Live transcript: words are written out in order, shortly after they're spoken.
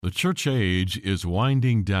The church age is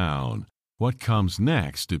winding down. What comes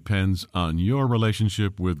next depends on your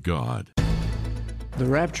relationship with God. The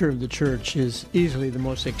rapture of the church is easily the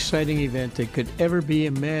most exciting event that could ever be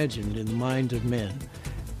imagined in the minds of men.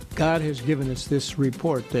 God has given us this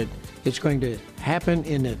report that it's going to happen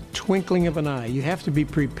in a twinkling of an eye. You have to be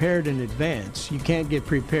prepared in advance. You can't get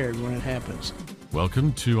prepared when it happens.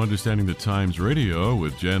 Welcome to Understanding the Times Radio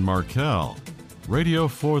with Jan Markell. Radio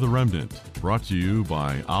for the Remnant, brought to you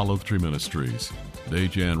by Olive Tree Ministries. Today,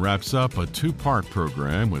 Jan wraps up a two-part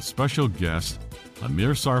program with special guests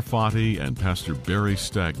Amir Tsarfati and Pastor Barry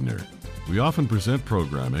Stagner. We often present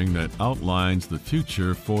programming that outlines the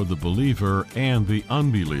future for the believer and the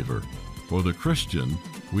unbeliever. For the Christian,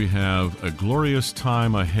 we have a glorious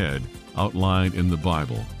time ahead outlined in the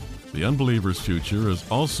Bible. The unbeliever's future is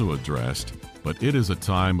also addressed, but it is a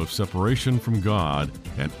time of separation from God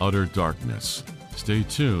and utter darkness. Stay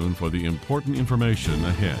tuned for the important information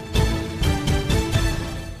ahead.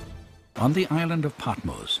 On the island of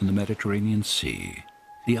Patmos in the Mediterranean Sea,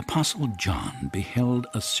 the Apostle John beheld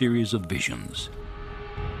a series of visions.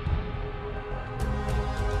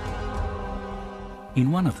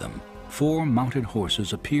 In one of them, 4 mounted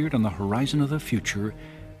horses appeared on the horizon of the future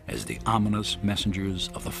as the ominous messengers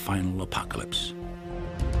of the final apocalypse.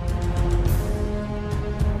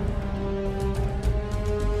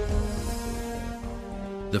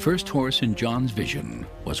 The first horse in John's vision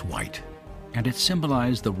was white, and it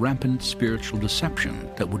symbolized the rampant spiritual deception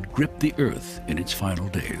that would grip the earth in its final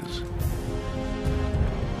days.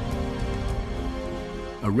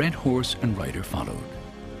 A red horse and rider followed,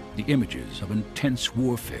 the images of intense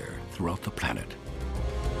warfare throughout the planet.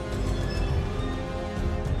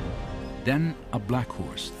 Then a black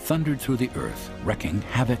horse thundered through the earth, wreaking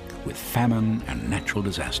havoc with famine and natural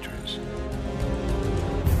disasters.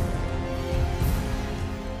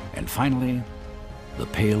 And finally, the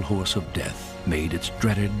pale horse of death made its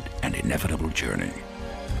dreaded and inevitable journey.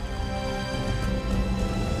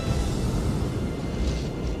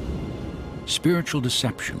 Spiritual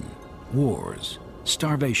deception, wars,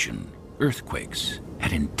 starvation, earthquakes,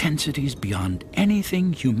 at intensities beyond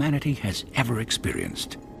anything humanity has ever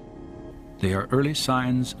experienced. They are early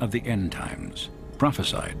signs of the end times,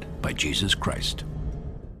 prophesied by Jesus Christ.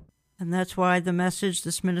 And that's why the message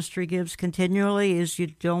this ministry gives continually is you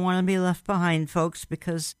don't want to be left behind, folks,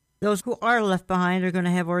 because those who are left behind are going to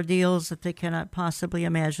have ordeals that they cannot possibly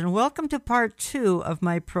imagine. Welcome to part 2 of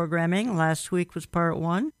my programming. Last week was part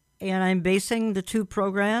 1, and I'm basing the 2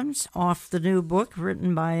 programs off the new book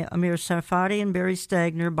written by Amir Tsarfati and Barry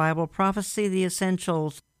Stagner, Bible Prophecy, The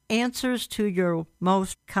Essentials, Answers to Your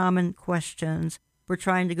Most Common Questions. We're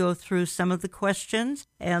trying to go through some of the questions,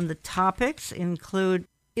 and the topics include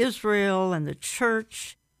Israel and the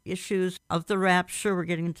church, issues of the rapture. We're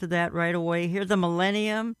getting into that right away here. The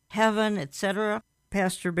millennium, heaven, etc.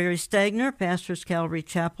 Pastor Barry Stagner, Pastors Calvary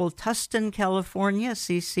Chapel, Tustin, California,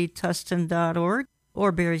 cctustin.org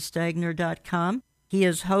or barrystagner.com. He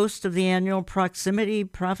is host of the annual Proximity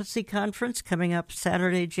Prophecy Conference coming up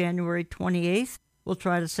Saturday, January 28th. We'll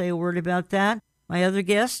try to say a word about that. My other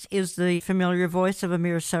guest is the familiar voice of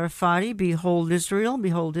Amir Tsarfati, Behold Israel,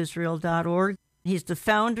 beholdisrael.org. He's the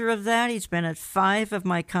founder of that. He's been at 5 of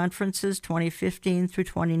my conferences, 2015 through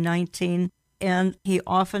 2019, and he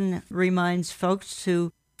often reminds folks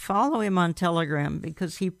to follow him on Telegram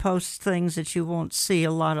because he posts things that you won't see a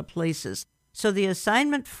lot of places. So the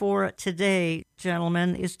assignment for today,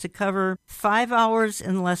 gentlemen, is to cover 5 hours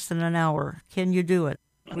in less than an hour. Can you do it?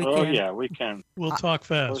 Yeah, we can. We'll talk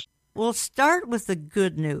fast. We'll start with the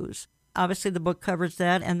good news. Obviously, the book covers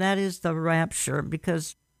that, and that is the rapture,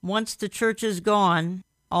 because once the church is gone,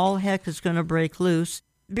 all heck is going to break loose.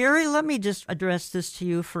 Barry, let me just address this to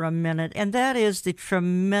you for a minute, and that is the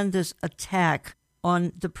tremendous attack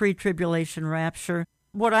on the pre-tribulation rapture.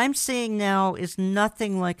 What I'm seeing now is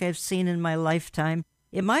nothing like I've seen in my lifetime.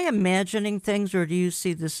 Am I imagining things, or do you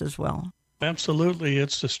see this as well? Absolutely.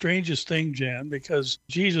 It's the strangest thing, Jan, because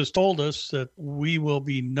Jesus told us that we will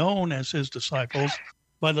be known as his disciples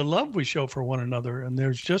by the love we show for one another. And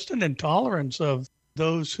there's just an intolerance of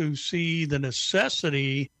those who see the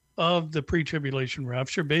necessity of the pre-tribulation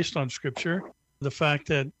rapture based on Scripture, the fact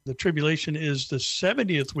that the tribulation is the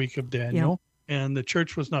 70th week of Daniel, and the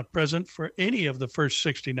church was not present for any of the first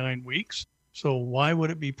 69 weeks. So why would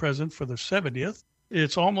it be present for the 70th?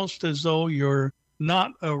 It's almost as though you're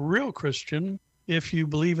not a real Christian if you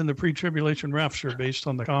believe in the pre-tribulation rapture based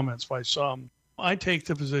on the comments by some. I take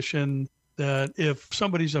the position that if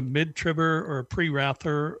somebody's a mid-tribber or a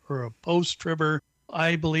pre-wrather or a post-tribber,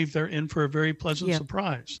 I believe they're in for a very pleasant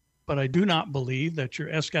surprise. But I do not believe that your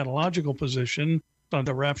eschatological position on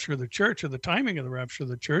the rapture of the church, or the timing of the rapture of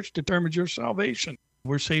the church determines your salvation.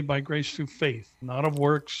 We're saved by grace through faith, not of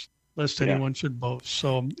works, lest anyone should boast.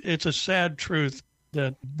 So it's a sad truth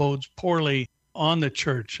that bodes poorly on the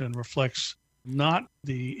church and reflects not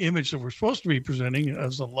the image that we're supposed to be presenting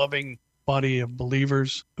as a loving body of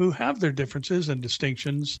believers who have their differences and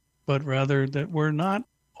distinctions, but rather that we're not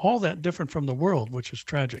all that different from the world, which is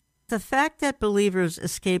tragic. The fact that believers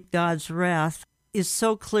escape God's wrath is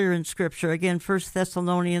so clear in Scripture. Again, 1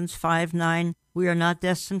 Thessalonians 5:9, we are not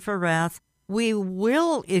destined for wrath. We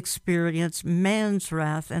will experience man's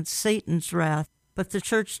wrath and Satan's wrath, but the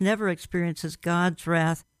church never experiences God's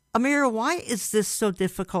wrath. Amir, why is this so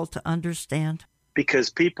difficult to understand? Because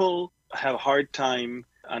people have a hard time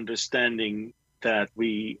understanding that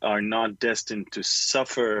we are not destined to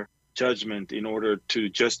suffer judgment in order to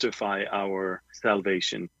justify our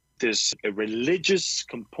salvation. There's a religious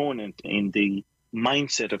component in the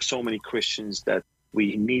mindset of so many Christians that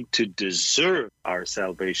we need to deserve our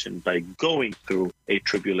salvation by going through a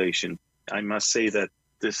tribulation. I must say that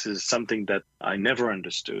this is something that I never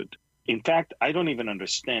understood. In fact, I don't even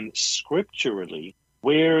understand scripturally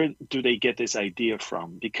where do they get this idea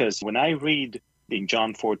from? Because when I read in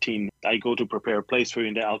John 14, I go to prepare a place for you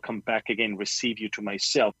and I'll come back again, receive you to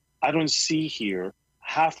myself. I don't see here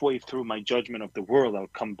halfway through my judgment of the world, I'll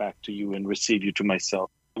come back to you and receive you to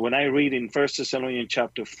myself. When I read in 1 Thessalonians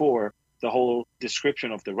chapter 4, the whole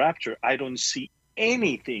description of the rapture, I don't see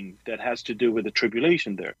anything that has to do with the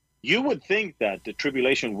tribulation there. You would think that the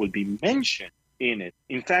tribulation would be mentioned in it.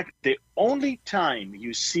 In fact, the only time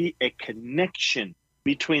you see a connection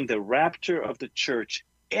between the rapture of the church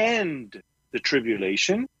and the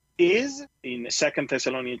tribulation is in 2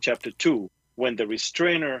 Thessalonians chapter 2, when the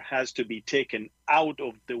restrainer has to be taken out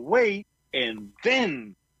of the way, and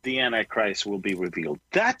then the Antichrist will be revealed.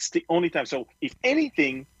 That's the only time. So if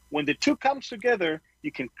anything, when the two comes together,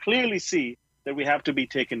 you can clearly see that we have to be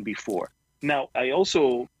taken before. Now, I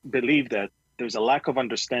also believe that there's a lack of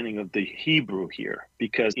understanding of the Hebrew here,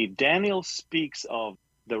 because if Daniel speaks of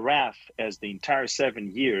the wrath as the entire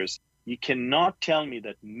 7 years, you cannot tell me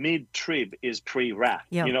that mid-trib is pre-wrath.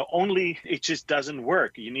 Yeah. Only it just doesn't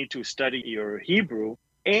work. You need to study your Hebrew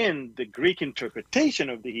and the Greek interpretation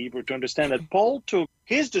of the Hebrew to understand that Paul took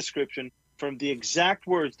his description from the exact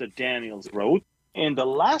words that Daniel wrote. And the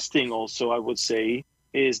last thing also I would say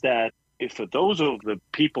is that if for those of the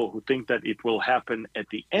people who think that it will happen at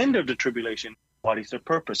the end of the tribulation, what is the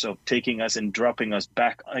purpose of taking us and dropping us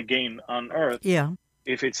back again on earth? Yeah.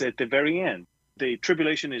 If it's at the very end. The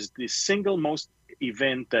tribulation is the single most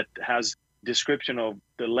event that has description of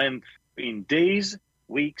the length in days,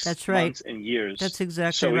 weeks, That's right. months, and years. That's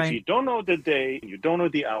exactly so right. if you don't know the day, you don't know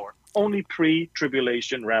the hour, only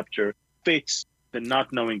pre-tribulation rapture fits the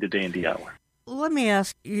not knowing the day and the hour. Let me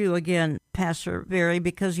ask you again, Pastor Barry,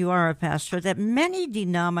 because you are a pastor, that many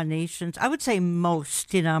denominations, I would say most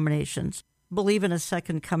denominations, believe in a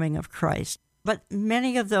second coming of Christ. But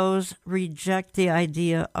many of those reject the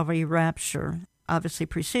idea of a rapture, obviously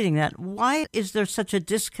preceding that. Why is there such a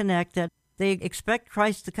disconnect that they expect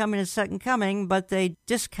Christ to come in his second coming, but they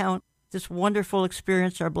discount this wonderful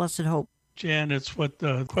experience, our blessed hope? Jan, it's what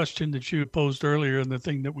the question that you posed earlier and the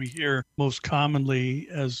thing that we hear most commonly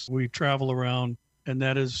as we travel around, and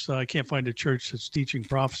that is I can't find a church that's teaching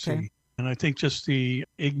prophecy. Okay. And I think just the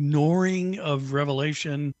ignoring of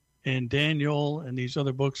Revelation and Daniel and these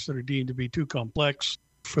other books that are deemed to be too complex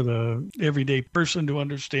for the everyday person to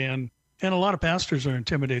understand. And a lot of pastors are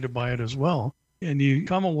intimidated by it as well. And you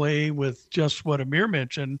come away with just what Amir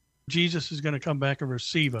mentioned, Jesus is going to come back and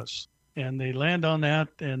receive us. And they land on that,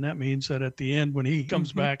 and that means that at the end when he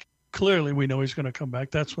comes back, clearly we know he's going to come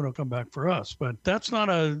back. That's when he'll come back for us. But that's not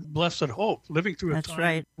a blessed hope. Living through a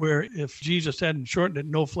time where if Jesus hadn't shortened it,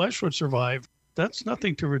 no flesh would survive, that's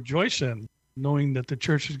nothing to rejoice in. Knowing that the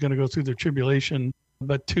church is going to go through the tribulation,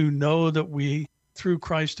 but to know that we, through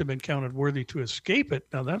Christ, have been counted worthy to escape it.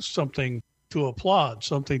 Now, that's something to applaud,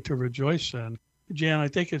 something to rejoice in. Jan, I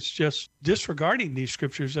think it's just disregarding these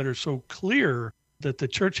scriptures that are so clear that the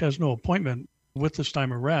church has no appointment with this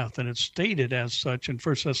time of wrath. And it's stated as such in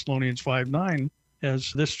 1 Thessalonians 5:9,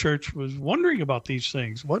 as this church was wondering about these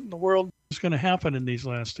things. What in the world is going to happen in these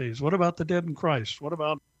last days? What about the dead in Christ? What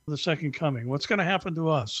about the second coming? What's going to happen to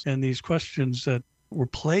us? And these questions that were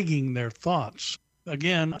plaguing their thoughts.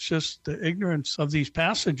 Again, it's just the ignorance of these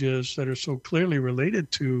passages that are so clearly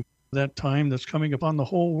related to that time that's coming upon the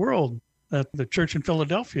whole world, that the church in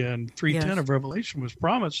Philadelphia in 3:10 of Revelation was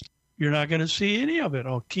promised. You're not going to see any of it.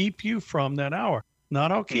 I'll keep you from that hour.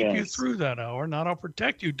 Not I'll keep you through that hour. Not I'll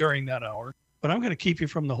protect you during that hour. But I'm going to keep you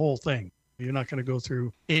from the whole thing. You're not going to go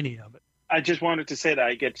through any of it. I just wanted to say that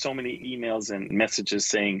I get so many emails and messages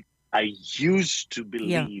saying, I used to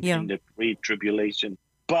believe in the Great Tribulation,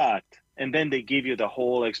 but, and then they give you the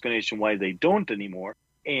whole explanation why they don't anymore.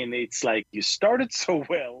 And it's like, you started so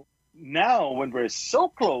well. Now, when we're so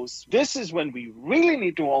close, this is when we really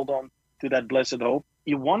need to hold on to that blessed hope.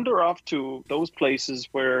 You wander off to those places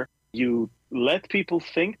where you let people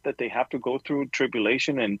think that they have to go through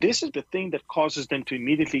tribulation. And this is the thing that causes them to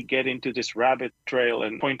immediately get into this rabbit trail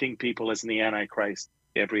and pointing people as the Antichrist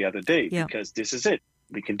every other day, because this is it.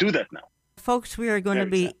 We can do that now. Folks, we are going to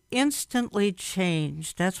be instantly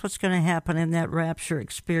changed. That's what's going to happen in that rapture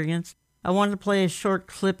experience. I wanted to play a short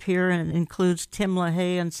clip here, and it includes Tim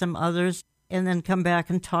LaHaye and some others, and then come back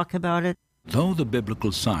and talk about it. Though the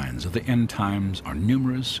biblical signs of the end times are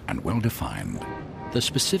numerous and well-defined, the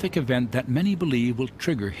specific event that many believe will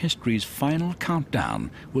trigger history's final countdown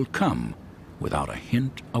will come without a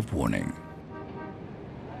hint of warning.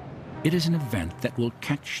 It is an event that will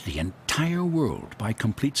catch the entire world by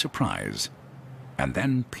complete surprise and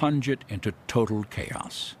then plunge it into total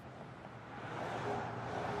chaos.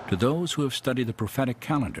 To those who have studied the prophetic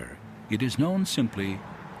calendar, it is known simply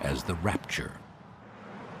as the rapture.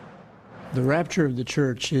 The rapture of the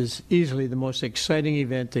church is easily the most exciting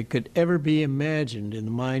event that could ever be imagined in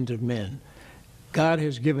the mind of men. God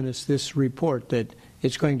has given us this report that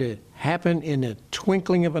it's going to happen in a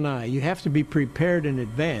twinkling of an eye. You have to be prepared in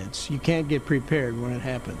advance. You can't get prepared when it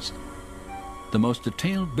happens. The most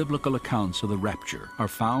detailed biblical accounts of the rapture are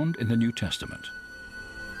found in the New Testament.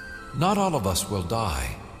 Not all of us will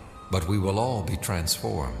die, but we will all be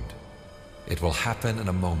transformed. It will happen in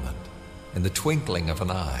a moment, in the twinkling of an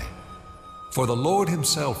eye. For the Lord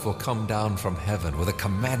himself will come down from heaven with a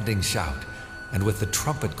commanding shout and with the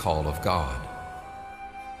trumpet call of God.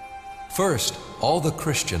 First, all the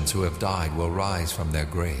Christians who have died will rise from their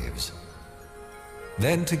graves.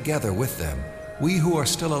 Then together with them, we who are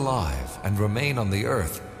still alive and remain on the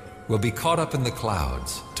earth will be caught up in the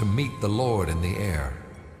clouds to meet the Lord in the air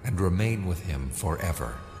and remain with him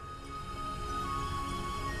forever.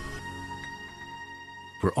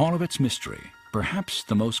 For all of its mystery, perhaps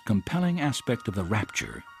the most compelling aspect of the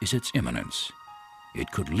rapture is its imminence.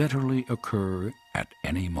 It could literally occur at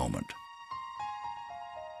any moment.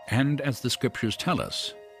 And as the scriptures tell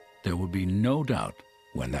us, there will be no doubt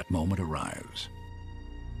when that moment arrives.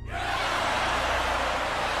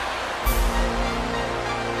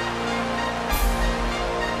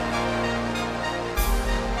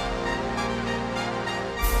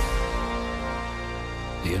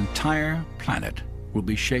 The entire planet will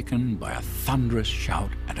be shaken by a thunderous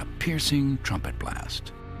shout and a piercing trumpet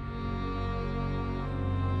blast.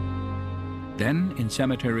 Then, in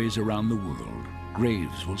cemeteries around the world,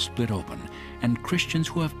 graves will split open, and Christians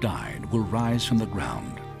who have died will rise from the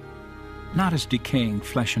ground, not as decaying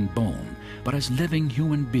flesh and bone, but as living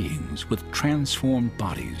human beings with transformed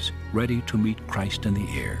bodies ready to meet Christ in the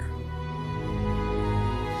air.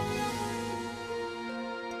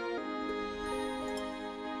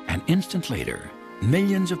 An instant later,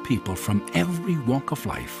 millions of people from every walk of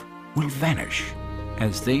life will vanish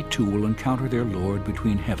as they too will encounter their Lord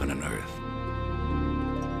between heaven and earth.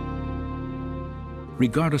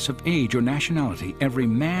 Regardless of age or nationality, every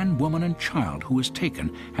man, woman, and child who is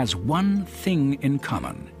taken has one thing in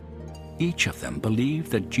common. Each of them believe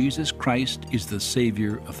that Jesus Christ is the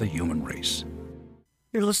Savior of the human race.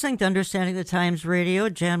 You're listening to Understanding the Times Radio.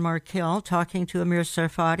 Jan Markell talking to Amir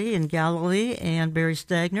Tsarfati in Galilee and Barry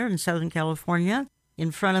Stagner in Southern California. In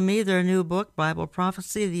front of me, their new book, Bible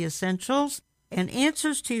Prophecy, The Essentials, and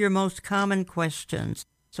answers to your most common questions.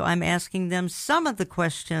 So I'm asking them some of the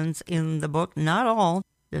questions in the book, not all.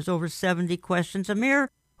 There's over 70 questions. Amir,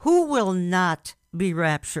 who will not be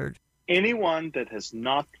raptured? Anyone that has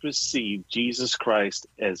not received Jesus Christ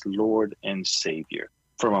as Lord and Savior,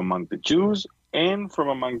 from among the Jews and from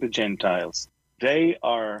among the Gentiles, they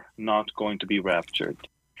are not going to be raptured.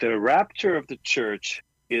 The rapture of the church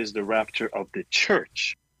is the rapture of the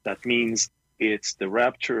church. That means it's the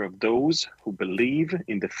rapture of those who believe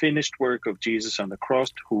in the finished work of Jesus on the cross,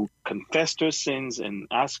 who confess their sins and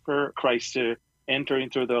ask for Christ to enter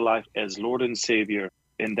into their life as Lord and Savior.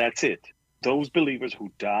 And that's it. Those believers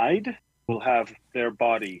who died will have their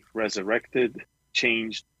body resurrected,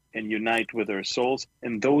 changed, and unite with their souls.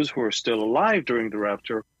 And those who are still alive during the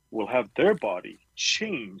rapture will have their body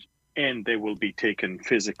changed, and they will be taken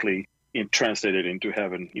physically and translated into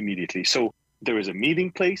heaven immediately. So there is a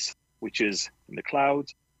meeting place, which is in the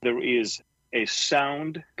clouds. There is a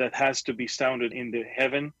sound that has to be sounded in the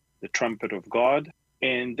heaven, the trumpet of God,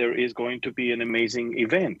 and there is going to be an amazing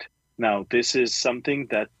event. Now, this is something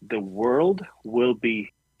that the world will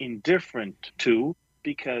be indifferent to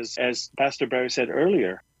because, as Pastor Barry said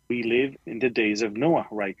earlier, we live in the days of Noah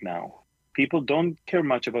right now. People don't care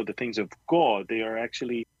much about the things of God. They are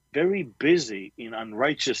actually very busy in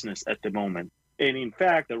unrighteousness at the moment. And in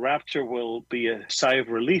fact, the rapture will be a sigh of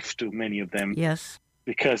relief to many of them. Yes.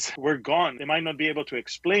 Because we're gone. They might not be able to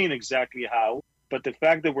explain exactly how, but the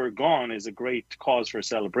fact that we're gone is a great cause for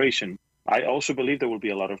celebration. I also believe there will be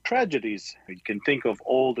a lot of tragedies. You can think of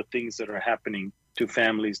all the things that are happening to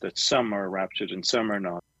families, that some are raptured and some are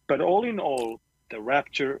not. But all in all, the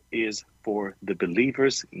rapture is for the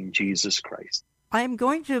believers in Jesus Christ. I'm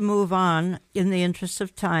going to move on, in the interest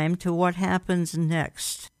of time, to what happens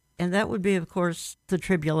next. And that would be, of course, the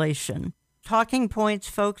tribulation. Talking points,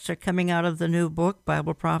 folks, are coming out of the new book,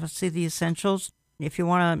 Bible Prophecy, The Essentials. If you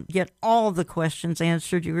want to get all the questions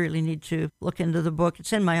answered, you really need to look into the book.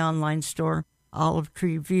 It's in my online store,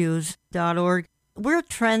 olivetreeviews.org. We're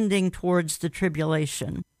trending towards the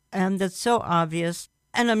tribulation, and that's so obvious.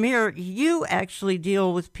 And Amir, you actually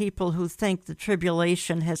deal with people who think the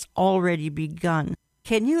tribulation has already begun.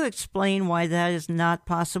 Can you explain why that is not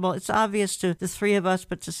possible? It's obvious to the three of us,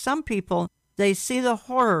 but to some people, they see the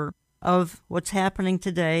horror of what's happening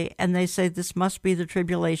today, and they say this must be the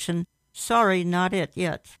tribulation. Sorry, not it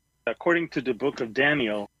yet. According to the book of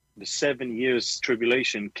Daniel, the 7 years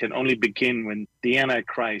tribulation can only begin when the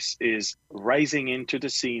Antichrist is rising into the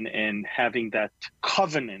scene and having that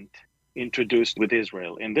covenant introduced with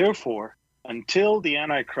Israel. And therefore, until the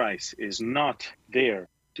Antichrist is not there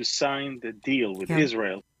to sign the deal with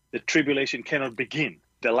Israel, the tribulation cannot begin.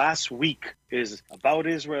 The last week is about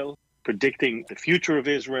Israel, predicting the future of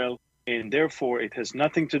Israel, and therefore it has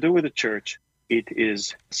nothing to do with the church. It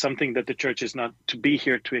is something that the church is not to be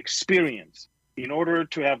here to experience. In order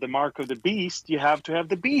to have the mark of the beast, you have to have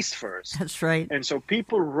the beast first. That's right. And so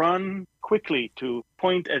people run quickly to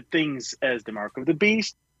point at things as the mark of the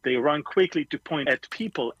beast. They run quickly to point at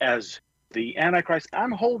people as the Antichrist.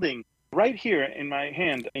 I'm holding right here in my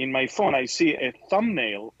hand, in my phone, I see a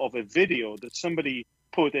thumbnail of a video that somebody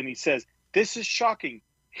put, and he says, "This is shocking.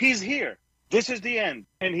 He's here. This is the end."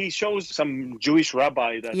 And he shows some Jewish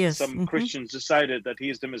rabbi that some Christians decided that he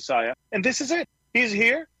is the Messiah. And this is it. He's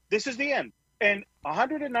here. This is the end. And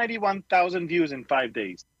 191,000 views in 5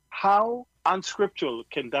 days. How unscriptural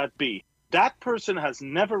can that be? That person has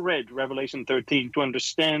never read Revelation 13 to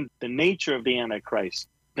understand the nature of the Antichrist,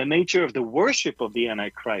 the nature of the worship of the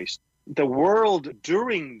Antichrist, the world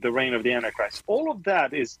during the reign of the Antichrist. All of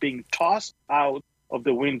that is being tossed out of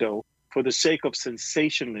the window for the sake of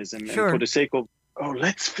sensationalism and for the sake of,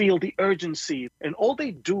 let's feel the urgency. And all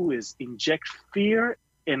they do is inject fear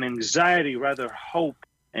and anxiety, rather hope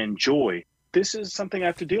and joy. This is something I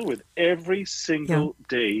have to deal with every single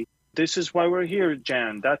day. This is why we're here,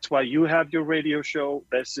 Jan. That's why you have your radio show.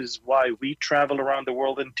 This is why we travel around the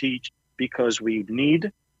world and teach, because we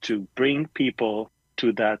need to bring people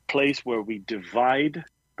to that place where we divide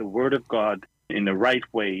the Word of God in the right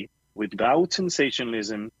way, without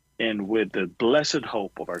sensationalism, and with the blessed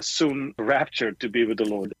hope of our soon rapture to be with the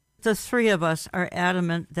Lord. The three of us are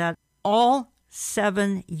adamant that all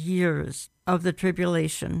 7 years of the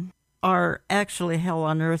tribulation are actually hell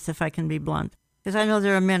on earth, if I can be blunt. Because I know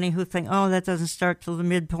there are many who think, that doesn't start till the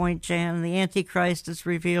midpoint, Jan. The Antichrist is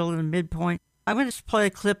revealed in the midpoint. I'm going to play a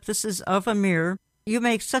clip. This is of Amir. You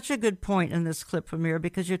make such a good point in this clip, Amir,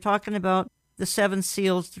 because you're talking about the 7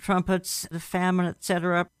 seals, the trumpets, the famine,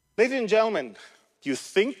 etc. Ladies and gentlemen, you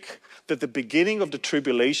think that the beginning of the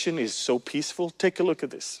tribulation is so peaceful? Take a look at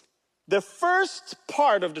this. The first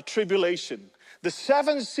part of the tribulation, the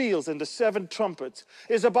 7 seals and the 7 trumpets,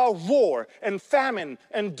 is about war and famine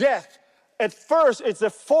and death. At first, it's a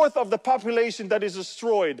fourth of the population that is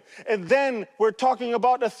destroyed. And then we're talking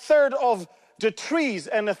about a third of the trees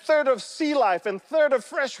and a third of sea life and a third of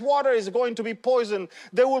fresh water is going to be poisoned.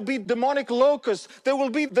 There will be demonic locusts. There will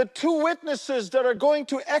be the 2 witnesses that are going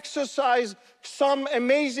to exercise some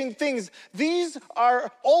amazing things. These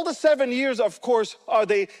are all the 7 years, of course, are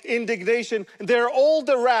the indignation. They're all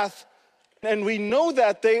the wrath. And we know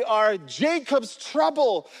that they are Jacob's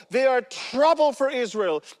trouble. They are trouble for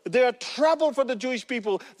Israel. They are trouble for the Jewish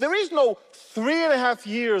people. There is no 3.5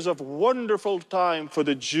 years of wonderful time for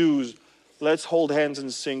the Jews. Let's hold hands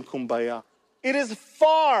and sing Kumbaya. It is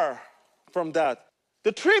far from that.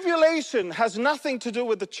 The tribulation has nothing to do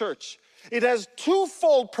with the church. It has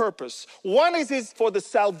twofold purpose. One is for the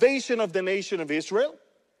salvation of the nation of Israel,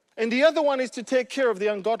 and the other one is to take care of the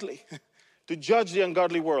ungodly. to judge the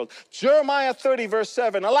ungodly world. Jeremiah 30 verse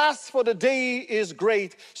 7, alas, for the day is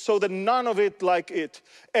great, so that none of it like it.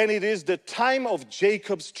 And it is the time of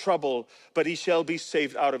Jacob's trouble, but he shall be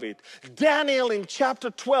saved out of it. Daniel in chapter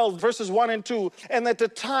 12 verses 1 and 2, and at the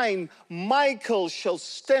time Michael shall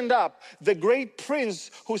stand up, the great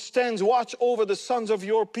prince who stands watch over the sons of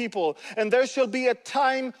your people. And there shall be a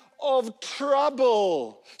time of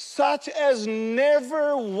trouble, such as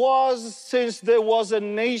never was since there was a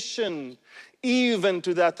nation, even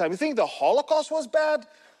to that time. You think the Holocaust was bad?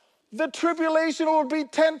 The tribulation will be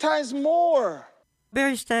 10 times more.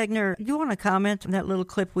 Barry Stagner, do you want to comment on that little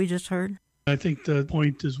clip we just heard? I think the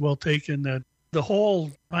point is well taken that the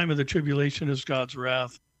whole time of the tribulation is God's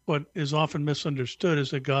wrath. What is often misunderstood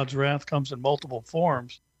is that God's wrath comes in multiple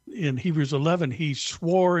forms. In Hebrews 11, he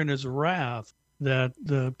swore in his wrath that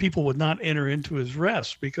the people would not enter into his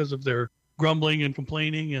rest because of their grumbling and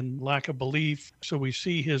complaining and lack of belief. So we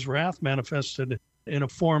see his wrath manifested in a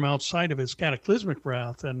form outside of his cataclysmic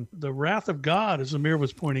wrath. And the wrath of God, as Amir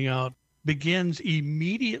was pointing out, begins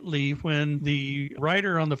immediately when the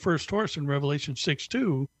rider on the first horse in Revelation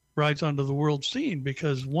 6:2 rides onto the world scene.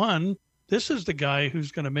 Because one, this is the guy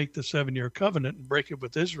who's going to make the 7-year covenant and break it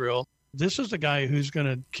with Israel. This is the guy who's going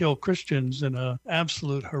to kill Christians in an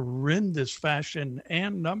absolute horrendous fashion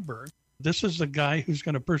and number. This is the guy who's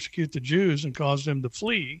going to persecute the Jews and cause them to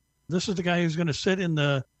flee. This is the guy who's going to sit in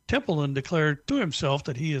the temple and declare to himself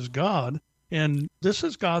that he is God. And this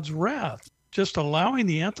is God's wrath. Just allowing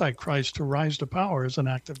the Antichrist to rise to power is an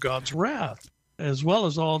act of God's wrath, as well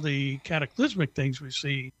as all the cataclysmic things we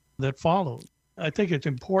see that follow. I think it's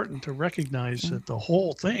important to recognize that the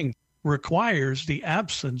whole thing requires the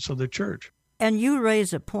absence of the church. And you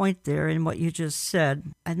raise a point there in what you just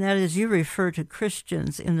said, and that is you refer to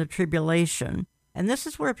Christians in the tribulation. And this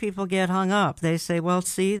is where people get hung up. They say, well,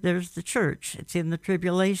 see, there's the church. It's in the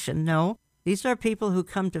tribulation. No, these are people who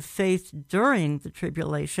come to faith during the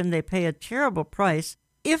tribulation. They pay a terrible price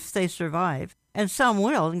if they survive. And some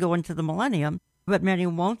will and go into the millennium, but many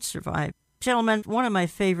won't survive. Gentlemen, one of my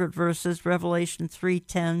favorite verses, Revelation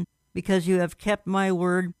 3:10, because you have kept my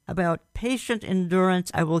word about patient endurance,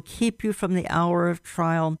 I will keep you from the hour of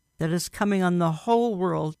trial that is coming on the whole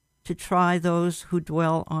world to try those who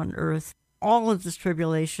dwell on earth. All of this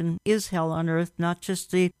tribulation is hell on earth, not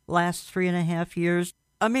just the last 3.5 years.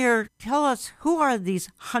 Amir, tell us, who are these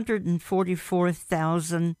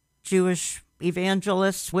 144,000 Jewish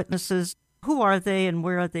evangelists, witnesses? Who are they and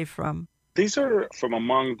where are they from? These are from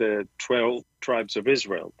among the 12 tribes of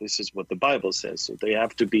Israel. This is what the Bible says. So they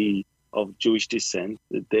have to be of Jewish descent.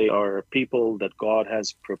 They are people that God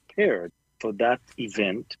has prepared for that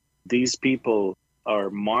event. These people are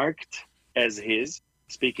marked as his.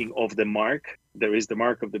 Speaking of the mark, there is the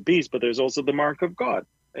mark of the beast, but there's also the mark of God.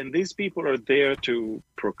 And these people are there to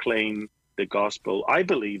proclaim the gospel. I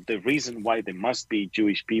believe the reason why there must be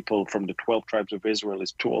Jewish people from the 12 tribes of Israel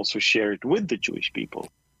is to also share it with the Jewish people.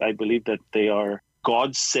 I believe that they are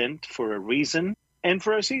God sent for a reason and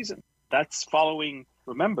for a season. That's following,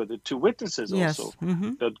 remember, the two witnesses also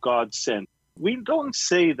that God sent. We don't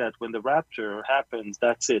say that when the rapture happens,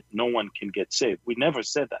 that's it, no one can get saved. We never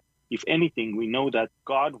said that. If anything, we know that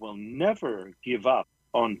God will never give up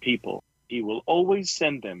on people. He will always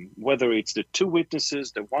send them, whether it's the two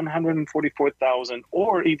witnesses, the 144,000,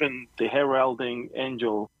 or even the heralding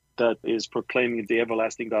angel that is proclaiming the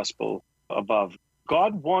everlasting gospel above.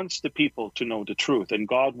 God wants the people to know the truth, and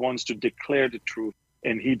God wants to declare the truth,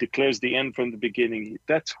 and he declares the end from the beginning.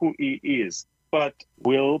 That's who he is. But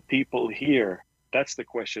will people hear? That's the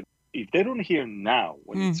question. If they don't hear now,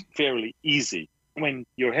 when it's fairly easy, when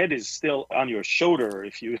your head is still on your shoulder,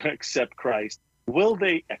 if you accept Christ, will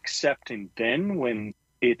they accept him then when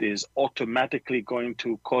it is automatically going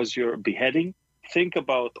to cause your beheading? Think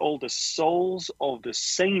about all the souls of the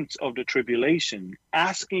saints of the tribulation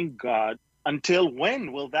asking God, until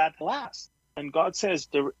when will that last? And God says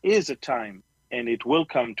there is a time and it will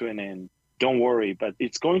come to an end. Don't worry, but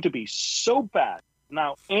it's going to be so bad.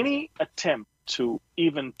 Now, any attempt to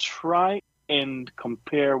even try and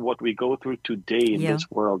compare what we go through today in this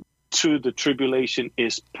world to the tribulation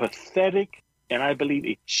is pathetic. And I believe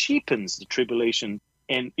it cheapens the tribulation.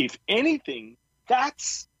 And if anything,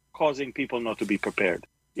 that's causing people not to be prepared.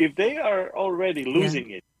 If they are already losing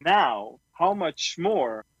it now, how much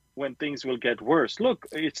more when things will get worse? Look,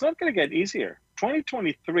 it's not going to get easier.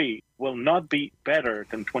 2023 will not be better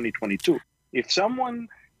than 2022. If someone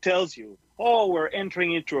tells you, oh, we're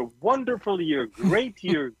entering into a wonderful year, great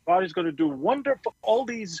year, God is going to do wonderful, all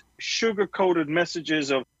these sugar-coated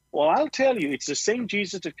messages of, well, I'll tell you, it's the same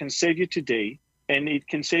Jesus that can save you today, and it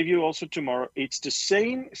can save you also tomorrow. It's the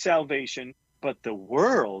same salvation, but the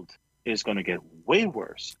world is going to get way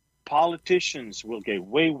worse. Politicians will get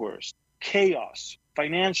way worse. Chaos,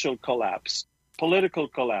 financial collapse, political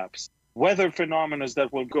collapse, weather phenomena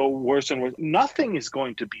that will go worse and worse. Nothing is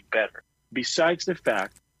going to be better besides the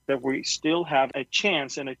fact that we still have a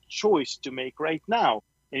chance and a choice to make right now.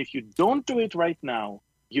 And if you don't do it right now,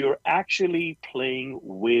 you're actually playing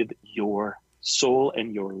with your soul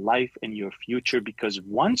and your life and your future, because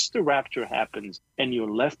once the rapture happens and you're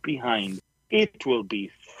left behind, it will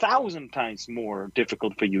be 1,000 times more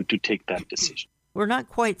difficult for you to take that decision. We're not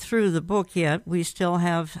quite through the book yet. We still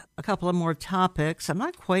have a couple of more topics. I'm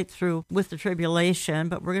not quite through with the tribulation,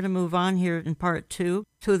 but we're going to move on here in part 2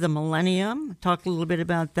 to the millennium, talk a little bit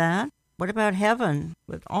about that. What about heaven?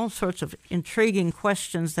 With all sorts of intriguing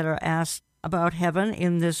questions that are asked about heaven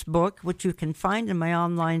in this book, which you can find in my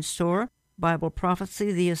online store, Bible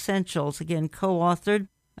Prophecy, The Essentials. Again, co-authored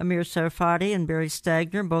Amir Tsarfati and Barry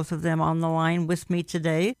Stagner, both of them on the line with me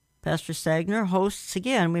today. Pastor Stagner hosts,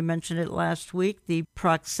 again, we mentioned it last week, the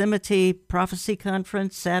Proximity Prophecy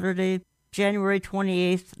Conference, Saturday, January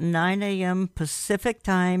 28th, 9 a.m. Pacific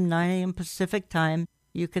Time, 9 a.m. Pacific Time.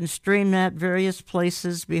 You can stream that various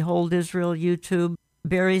places, Behold Israel, YouTube,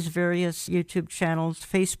 Barry's various YouTube channels,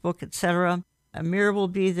 Facebook, etc. Amir will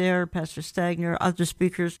be there, Pastor Stagner, other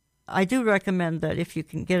speakers. I do recommend that if you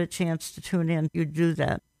can get a chance to tune in, you do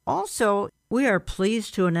that. Also, we are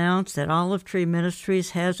pleased to announce that Olive Tree Ministries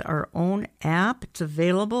has our own app. It's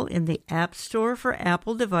available in the App Store for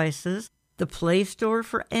Apple devices, the Play Store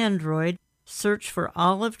for Android. Search for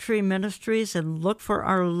Olive Tree Ministries and look for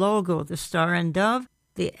our logo, the Star and Dove.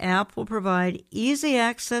 The app will provide easy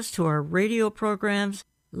access to our radio programs,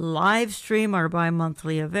 live stream our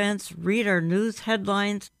bi-monthly events, read our news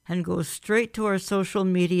headlines, and go straight to our social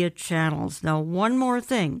media channels. Now, one more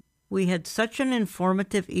thing. We had such an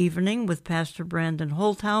informative evening with Pastor Brandon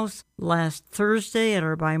Holthouse last Thursday at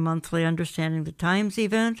our bi-monthly Understanding the Times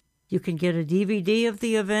event. You can get a DVD of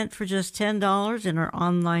the event for just $10 in our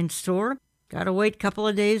online store. Got to wait a couple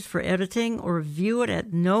of days for editing, or view it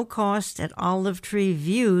at no cost at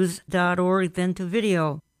olivetreeviews.org, then to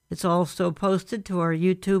video. It's also posted to our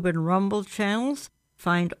YouTube and Rumble channels.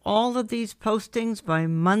 Find all of these postings by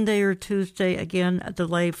Monday or Tuesday, again, a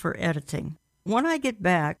delay for editing. When I get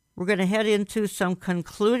back, we're going to head into some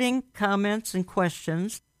concluding comments and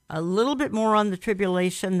questions, a little bit more on the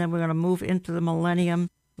tribulation, then we're going to move into the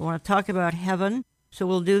millennium. We want to talk about heaven, so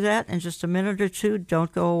we'll do that in just a minute or two.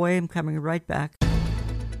 Don't go away. I'm coming right back.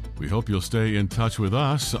 We hope you'll stay in touch with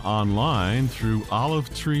us online through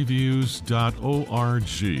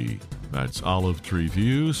olivetreeviews.org. That's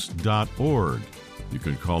olivetreeviews.org. You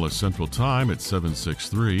can call us Central Time at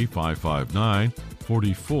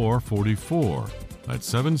 763-559-4444.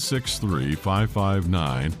 That's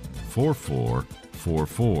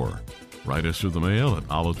 763-559-4444. Write us through the mail at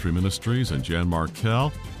Olive Tree Ministries and Jan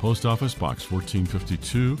Markell, Post Office Box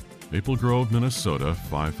 1452, Maple Grove, Minnesota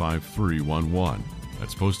 55311.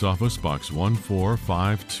 That's Post Office Box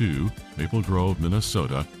 1452, Maple Grove,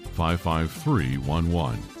 Minnesota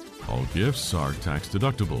 55311. All gifts are tax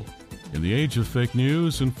deductible. In the age of fake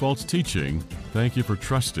news and false teaching, thank you for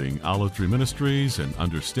trusting Olive Tree Ministries and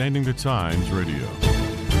Understanding the Times Radio.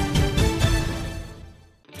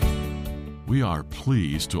 We are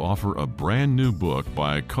pleased to offer a brand new book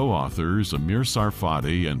by co-authors Amir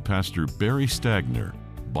Tsarfati and Pastor Barry Stagner,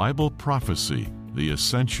 Bible Prophecy, The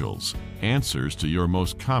Essentials, Answers to Your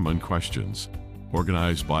Most Common Questions.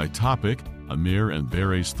 Organized by topic, Amir and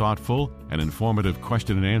Barry's thoughtful and informative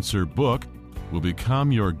question and answer book will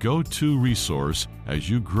become your go-to resource as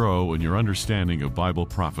you grow in your understanding of Bible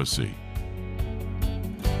prophecy.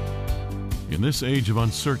 In this age of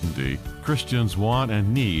uncertainty, Christians want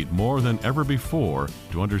and need more than ever before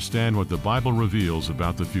to understand what the Bible reveals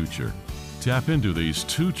about the future. Tap into these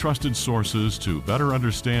two trusted sources to better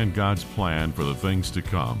understand God's plan for the things to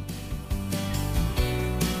come.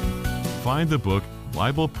 Find the book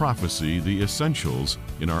Bible Prophecy, The Essentials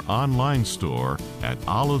in our online store at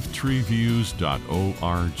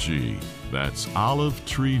olivetreeviews.org. That's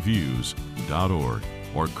olivetreeviews.org.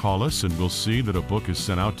 Or call us and we'll see that a book is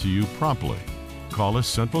sent out to you promptly. Call us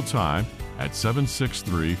Central Time at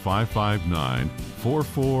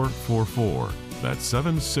 763-559-4444. That's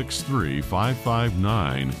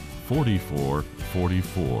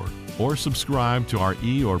 763-559-4444. Or subscribe to our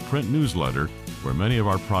e- or print newsletter where many of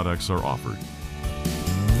our products are offered.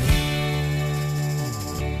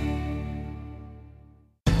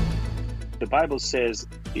 The Bible says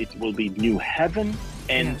it will be new heaven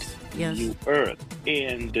and new earth.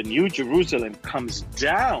 And the New Jerusalem comes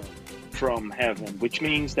down from heaven, which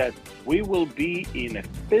means that we will be in a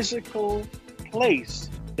physical place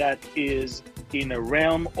that is in a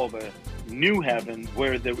realm of a new heaven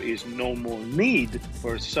where there is no more need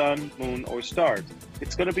for sun, moon, or stars.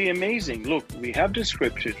 It's going to be amazing. Look, we have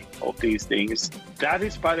description of these things. That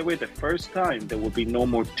is, by the way, the first time there will be no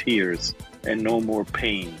more tears and no more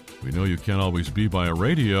pain. We know you can't always be by a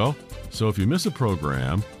radio, so if you miss a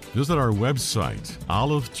program, visit our website,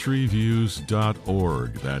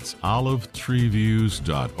 olivetreeviews.org. That's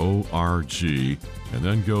olivetreeviews.org. And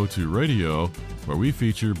then go to radio, where we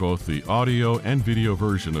feature both the audio and video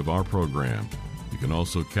version of our program. You can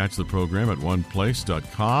also catch the program at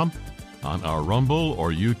oneplace.com, on our Rumble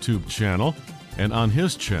or YouTube channel, and on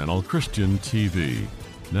his channel, Christian TV.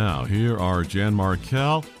 Now, here are Jan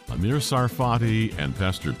Markell, Amir Tsarfati, and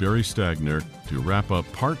Pastor Barry Stagner to wrap up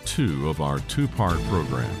part 2 of our 2-part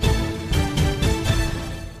program.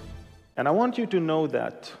 And I want you to know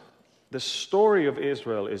that the story of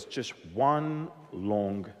Israel is just one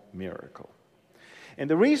long miracle. And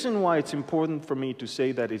the reason why it's important for me to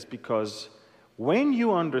say that is because when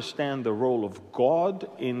you understand the role of God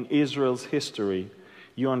in Israel's history,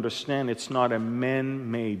 you understand it's not a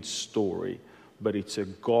man-made story, but it's a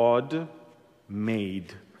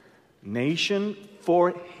God-made nation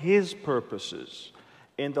for His purposes.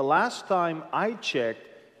 And the last time I checked,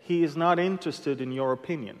 He is not interested in your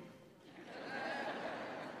opinion.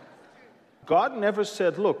 God never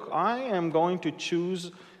said, look, I am going to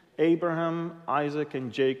choose Abraham, Isaac,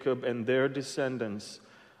 and Jacob and their descendants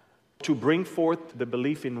to bring forth the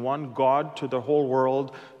belief in one God to the whole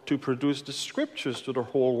world, to produce the scriptures to the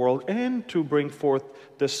whole world, and to bring forth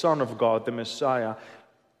the Son of God, the Messiah,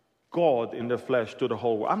 God in the flesh to the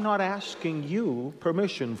whole world. I'm not asking you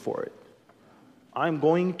permission for it. I'm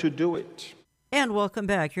going to do it. And welcome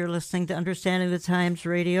back. You're listening to Understanding the Times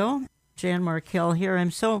Radio. Jan Markell here.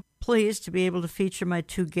 I'm so pleased to be able to feature my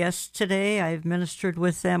 2 guests today. I've ministered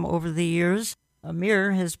with them over the years.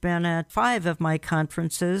 Amir has been at 5 of my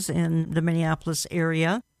conferences in the Minneapolis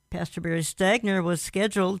area. Pastor Barry Stagner was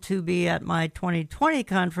scheduled to be at my 2020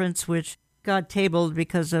 conference, which got tabled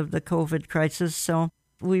because of the COVID crisis. So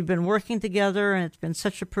we've been working together, and it's been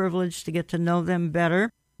such a privilege to get to know them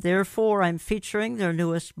better. Therefore, I'm featuring their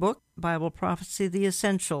newest book, Bible Prophecy, The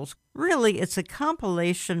Essentials. Really, it's a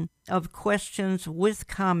compilation of questions with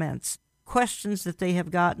comments, questions that they have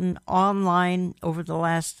gotten online over the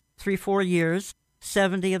last 3-4 years,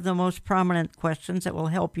 70 of the most prominent questions that will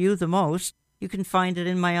help you the most. You can find it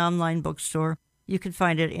in my online bookstore. You can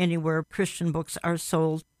find it anywhere Christian books are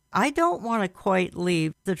sold. I don't want to quite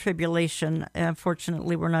leave the tribulation.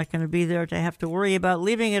 Unfortunately, we're not going to be there to have to worry about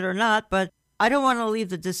leaving it or not, but I don't want to leave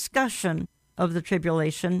the discussion of the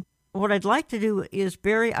tribulation. What I'd like to do is,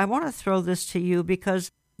 Barry, I want to throw this to you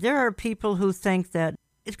because there are people who think that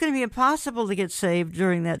it's going to be impossible to get saved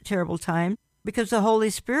during that terrible time because the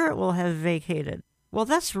Holy Spirit will have vacated. Well,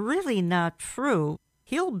 that's really not true.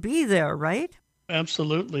 He'll be there, right?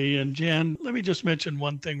 Absolutely. And Jan, let me just mention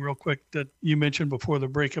one thing real quick that you mentioned before the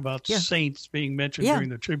break about saints being mentioned during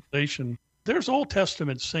the tribulation. There's Old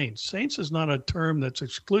Testament saints. Saints is not a term that's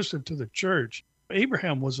exclusive to the church.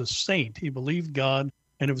 Abraham was a saint. He believed God,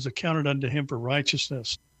 and it was accounted unto him for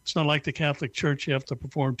righteousness. It's not like the Catholic Church, you have to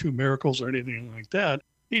perform 2 miracles or anything like that.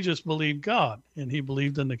 He just believed God, and he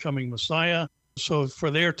believed in the coming Messiah. So for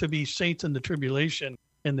there to be saints in the tribulation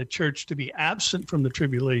and the church to be absent from the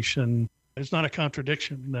tribulation is not a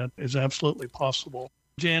contradiction. That is absolutely possible.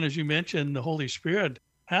 Jan, as you mentioned, the Holy Spirit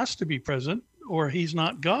has to be present or he's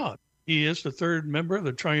not God. He is the third member of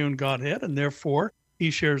the triune Godhead, and therefore he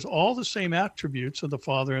shares all the same attributes of the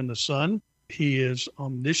Father and the Son. He is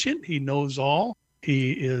omniscient. He knows all.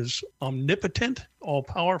 He is omnipotent,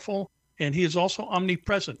 all-powerful, and he is also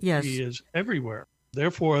omnipresent. Yes. He is everywhere.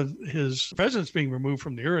 Therefore, his presence being removed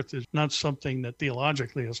from the earth is not something that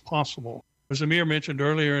theologically is possible. As Amir mentioned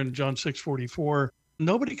earlier in John 6:44,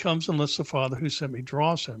 nobody comes unless the Father who sent me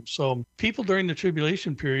draws him. So people during the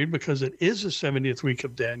tribulation period, because it is the 70th week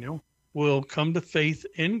of Daniel, will come to faith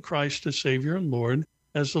in Christ as Savior and Lord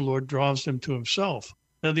as the Lord draws them to himself.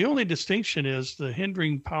 Now, the only distinction is the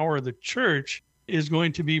hindering power of the church is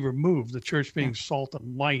going to be removed, the church being salt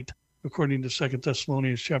and light, according to 2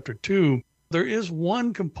 Thessalonians chapter 2. There is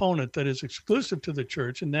one component that is exclusive to the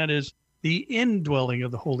church, and that is the indwelling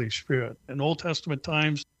of the Holy Spirit. In Old Testament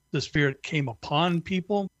times, the Spirit came upon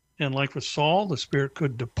people, and like with Saul, the Spirit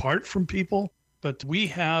could depart from people. But we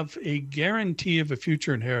have a guarantee of a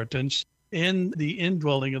future inheritance in the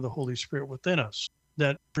indwelling of the Holy Spirit within us.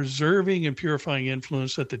 That preserving and purifying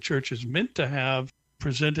influence that the church is meant to have,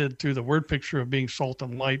 presented through the word picture of being salt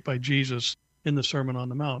and light by Jesus in the Sermon on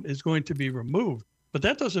the Mount, is going to be removed. But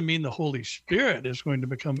that doesn't mean the Holy Spirit is going to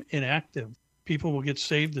become inactive. People will get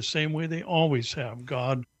saved the same way they always have.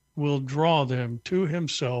 God will draw them to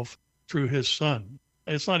himself through his Son.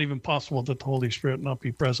 It's not even possible that the Holy Spirit not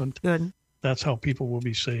be present. Good. That's how people will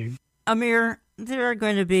be saved. Amir, there are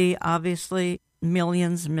going to be obviously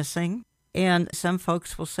millions missing, and some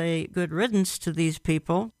folks will say good riddance to these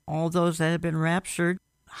people, all those that have been raptured.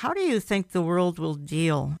 How do you think the world will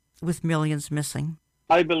deal with millions missing?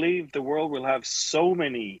 I believe the world will have so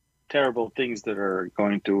many terrible things that are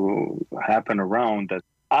going to happen around that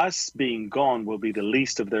us being gone will be the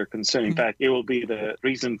least of their concern. In fact, it will be the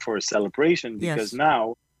reason for a celebration, because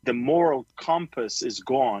now the moral compass is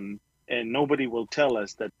gone and nobody will tell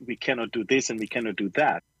us that we cannot do this and we cannot do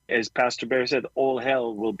that. As Pastor Barry said, all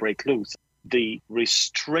hell will break loose. The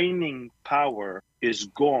restraining power is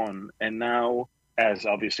gone, and now, as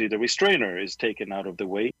obviously the restrainer is taken out of the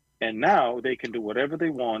way, and now they can do whatever they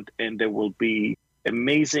want, and there will be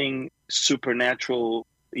amazing supernatural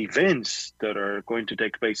events that are going to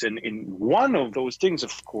take place. And in one of those things,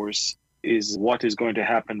 of course, is what is going to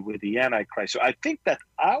happen with the Antichrist. So I think that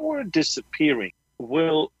our disappearing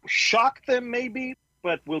will shock them maybe,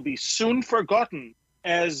 but will be soon forgotten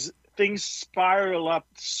as things spiral up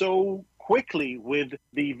so quickly with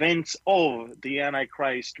the events of the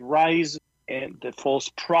Antichrist rise and the false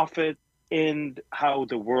prophet, and how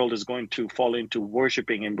the world is going to fall into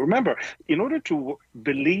worshiping him. Remember, in order to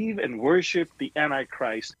believe and worship the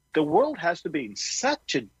Antichrist, the world has to be in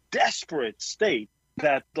such a desperate state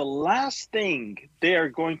that the last thing they are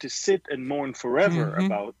going to sit and mourn forever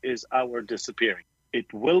about is our disappearing.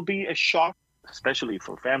 It will be a shock, especially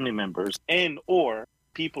for family members and or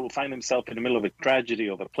people who find themselves in the middle of a tragedy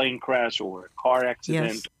of a plane crash or a car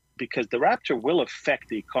accident, because the rapture will affect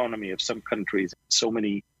the economy of some countries. So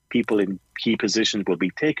many people in key positions will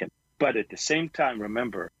be taken. But at the same time,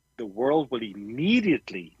 remember, the world will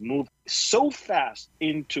immediately move so fast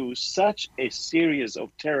into such a series of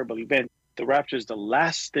terrible events. The rapture is the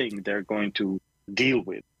last thing they're going to deal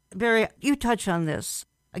with. Barry, you touch on this.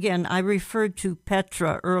 Again, I referred to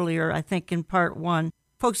Petra earlier, I think in part 1.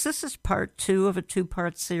 Folks, this is part 2 of a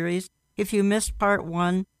 2-part series. If you missed part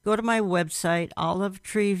 1, go to my website,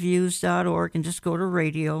 olivetreeviews.org, and just go to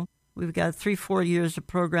radio. We've got 3-4 years of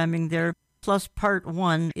programming there, plus part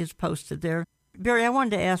 1 is posted there. Barry, I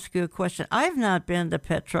wanted to ask you a question. I've not been to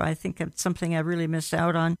Petra. I think it's something I really miss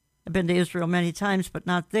out on. I've been to Israel many times, but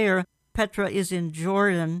not there. Petra is in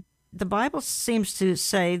Jordan. The Bible seems to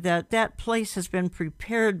say that that place has been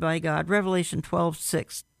prepared by God. Revelation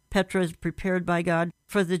 12:6. Petra is prepared by God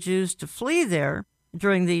for the Jews to flee there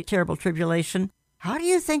during the terrible tribulation. How do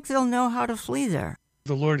you think they'll know how to flee there?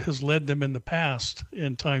 The Lord has led them in the past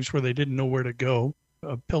in times where they didn't know where to go.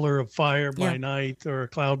 A pillar of fire by night or a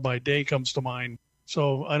cloud by day comes to mind.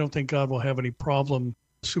 So I don't think God will have any problem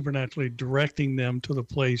supernaturally directing them to the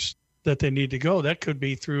place that they need to go. That could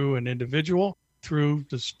be through an individual, through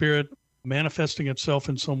the Spirit manifesting itself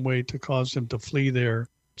in some way to cause them to flee there.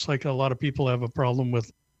 It's like a lot of people have a problem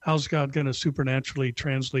with, how's God going to supernaturally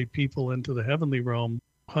translate people into the heavenly realm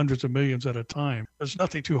hundreds of millions at a time? There's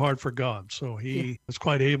nothing too hard for God, so he is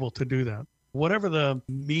quite able to do that. Whatever the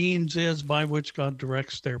means is by which God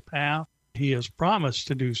directs their path, he has promised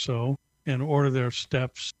to do so and order their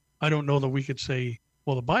steps. I don't know that we could say,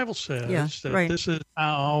 well, the Bible says that this is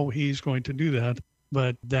how he's going to do that,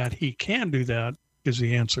 but that he can do that is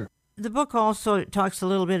the answer. The book also talks a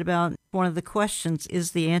little bit about one of the questions,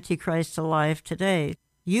 is the Antichrist alive today?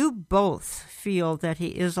 You both feel that he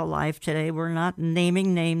is alive today. We're not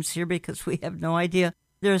naming names here because we have no idea.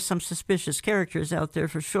 There are some suspicious characters out there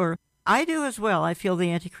for sure. I do as well. I feel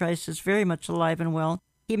the Antichrist is very much alive and well.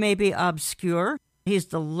 He may be obscure. He's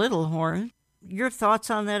the little horn. Your thoughts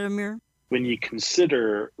on that, Amir? When you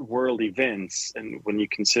consider world events and when you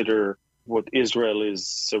consider what Israel is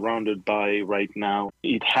surrounded by right now,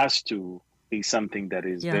 it has to be something that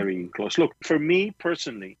is very close. Look, for me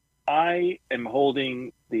personally, I am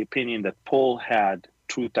holding the opinion that Paul had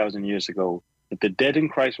 2,000 years ago, that the dead in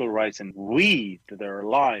Christ will rise and we that are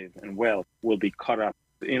alive and well will be caught up.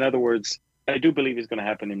 In other words, I do believe it's going to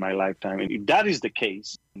happen in my lifetime. And if that is the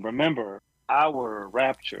case, remember, our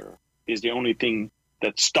rapture is the only thing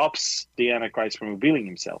that stops the Antichrist from revealing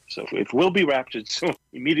himself. So if we'll be raptured soon,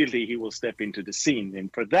 immediately he will step into the scene.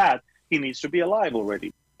 And for that, he needs to be alive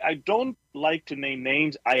already. I don't like to name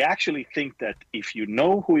names. I actually think that if you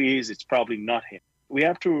know who he is, it's probably not him. We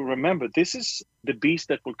have to remember, this is the beast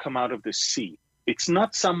that will come out of the sea. It's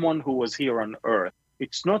not someone who was here on earth.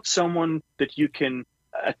 It's not someone that you can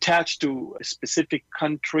attach to a specific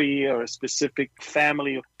country or a specific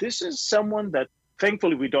family. This is someone that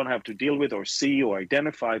thankfully we don't have to deal with or see or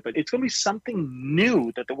identify, but it's going to be something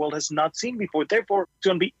new that the world has not seen before. Therefore, it's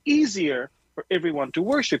going to be easier for everyone to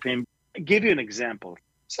worship him. I'll give you an example.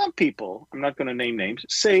 some people, I'm not going to name names,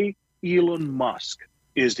 say Elon Musk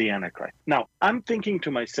is the Antichrist. Now, I'm thinking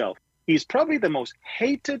to myself, he's probably the most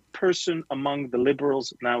hated person among the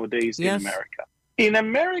liberals nowadays in America. In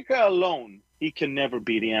America alone, he can never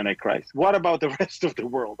be the Antichrist. What about the rest of the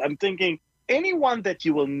world? I'm thinking anyone that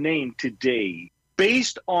you will name today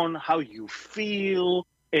based on how you feel,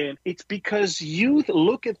 and it's because you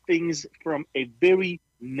look at things from a very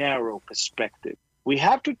narrow perspective. We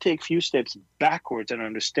have to take a few steps backwards and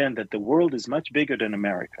understand that the world is much bigger than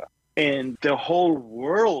America, and the whole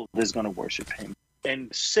world is going to worship him.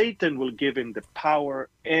 And Satan will give him the power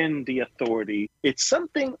and the authority. It's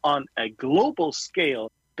something on a global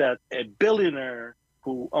scale that a billionaire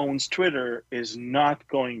who owns Twitter is not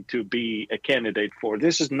going to be a candidate for.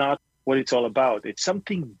 This is not what it's all about. It's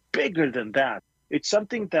something bigger than that. It's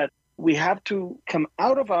something that we have to come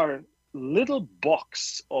out of our little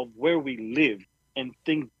box of where we live and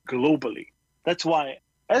think globally. That's why,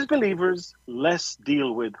 as believers, let's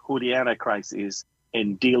deal with who the Antichrist is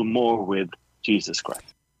and deal more with Jesus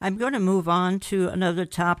Christ. I'm going to move on to another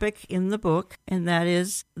topic in the book, and that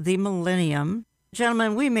is the millennium.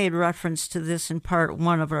 Gentlemen, we made reference to this in part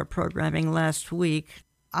 1 of our programming last week.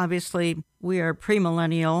 Obviously, we are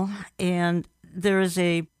premillennial, and there is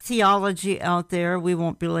a theology out there, we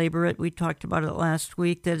won't belabor it, we talked about it last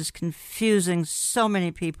week, that is confusing so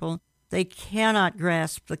many people. They cannot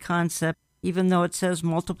grasp the concept, even though it says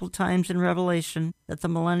multiple times in Revelation that the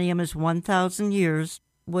millennium is 1,000 years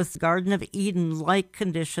with Garden of Eden-like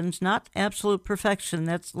conditions, not absolute perfection,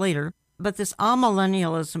 that's later. But this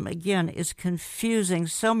amillennialism, again, is confusing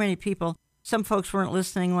so many people. Some folks weren't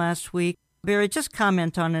listening last week. Barry, just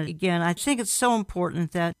comment on it again. I think it's so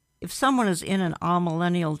important that if someone is in an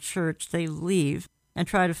amillennial church, they leave and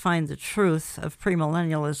try to find the truth of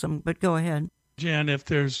premillennialism. But go ahead. Jan, if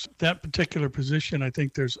there's that particular position, I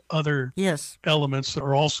think there's other elements that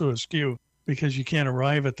are also askew, because you can't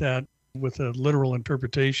arrive at that with a literal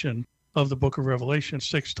interpretation of the book of Revelation.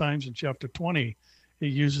 6 times in chapter 20, it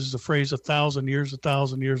uses the phrase 1,000 years,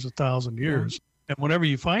 1,000 years, 1,000 years. And whenever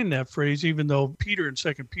you find that phrase, even though Peter in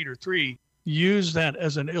 2 Peter 3 used that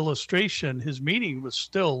as an illustration, his meaning was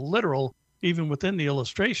still literal, even within the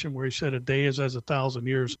illustration where he said a day is as 1,000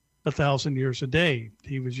 years, 1,000 years a day.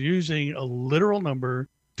 He was using a literal number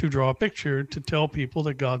to draw a picture to tell people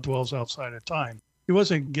that God dwells outside of time. He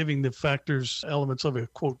wasn't giving the factors, elements of a,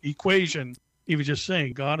 quote, equation. He was just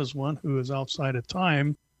saying God is one who is outside of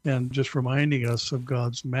time and just reminding us of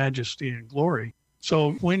God's majesty and glory.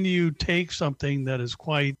 So when you take something that is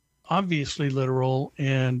quite obviously literal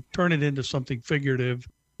and turn it into something figurative,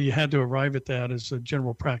 you had to arrive at that as a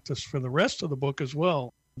general practice for the rest of the book as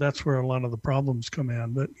well. That's where a lot of the problems come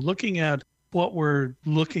in. But looking at what we're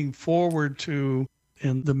looking forward to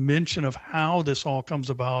and the mention of how this all comes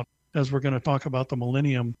about, as we're going to talk about the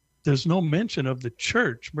millennium, there's no mention of the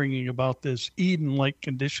church bringing about this Eden-like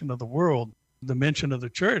condition of the world. The mention of the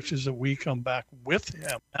church is that we come back with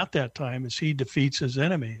him at that time as he defeats his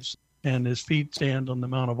enemies, and his feet stand on the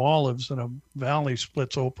Mount of Olives, and a valley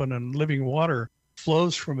splits open and living water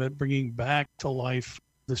flows from it, bringing back to life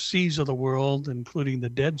the seas of the world, including the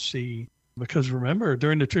Dead Sea. Because remember,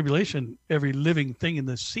 during the tribulation, every living thing in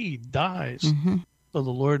the sea dies. So the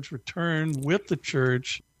Lord's return with the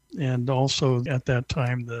church, and also at that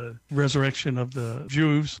time, the resurrection of the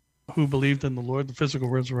Jews who believed in the Lord, the physical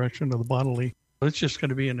resurrection of the bodily. It's just going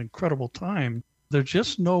to be an incredible time. There's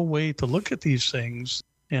just no way to look at these things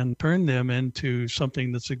and turn them into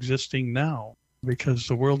something that's existing now, because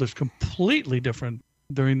the world is completely different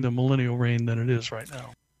during the millennial reign than it is right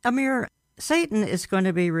now. Amir, Satan is going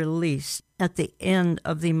to be released at the end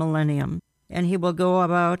of the millennium, and he will go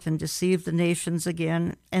about and deceive the nations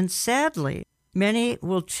again. And sadly, many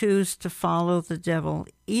will choose to follow the devil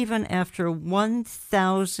even after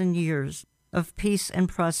 1,000 years of peace and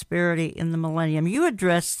prosperity in the millennium. You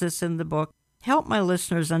address this in the book. Help my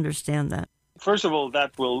listeners understand that. First of all,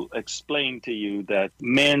 that will explain to you that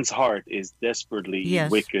man's heart is desperately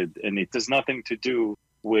wicked, and it has nothing to do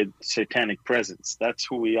with satanic presence. That's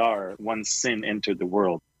who we are once sin entered the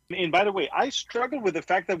world. And by the way, I struggle with the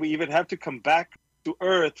fact that we even have to come back to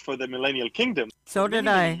earth for the millennial kingdom. So did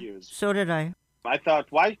I. So did I. I thought,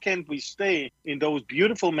 why can't we stay in those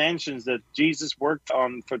beautiful mansions that Jesus worked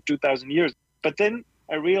on for 2,000 years? But then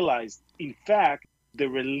I realized, in fact, the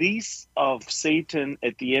release of Satan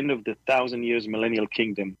at the end of the 1,000 years millennial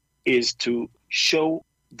kingdom is to show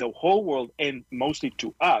the whole world, and mostly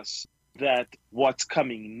to us, that what's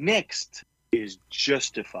coming next is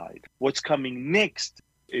justified. What's coming next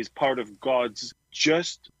is part of God's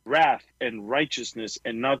just wrath and righteousness,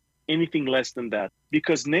 and not anything less than that.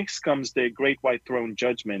 Because next comes the great white throne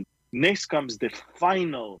judgment, Next comes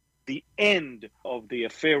the end of the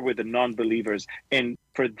affair with the non-believers. And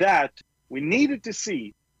for that, we needed to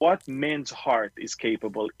see what man's heart is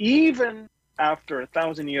capable, even after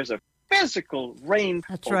 1,000 years of physical reign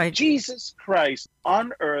of Jesus Christ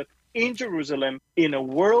on earth in Jerusalem, in a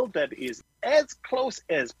world that is as close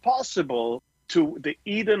as possible to the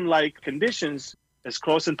Eden-like conditions, as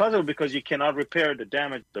close as possible, because you cannot repair the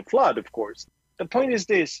damage, the flood, of course. The point is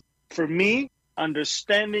this: for me,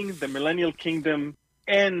 understanding the millennial kingdom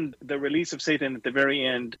and the release of Satan at the very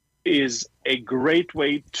end is a great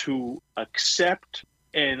way to accept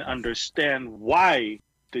and understand why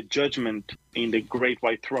the judgment in the great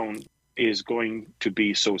white throne is going to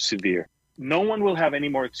be so severe. No one will have any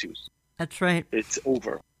more excuse. That's right. It's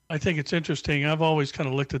over. I think it's interesting. I've always kind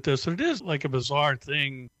of looked at this, and it is like a bizarre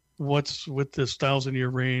thing, what's with this 1,000-year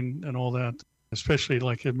reign and all that, especially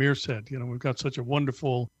like Amir said, we've got such a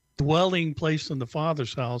wonderful dwelling place in the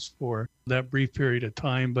Father's house for that brief period of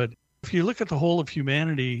time. But if you look at the whole of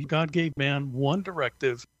humanity, God gave man one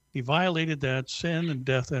directive. He violated that. Sin and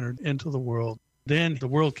death entered into the world. Then the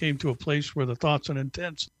world came to a place where the thoughts and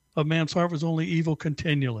intents of man's heart was only evil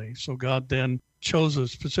continually. So God then chose a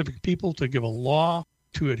specific people to give a law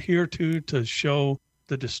to adhere to show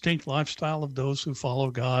the distinct lifestyle of those who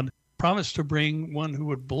follow God, promised to bring one who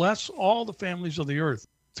would bless all the families of the earth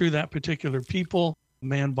through that particular people.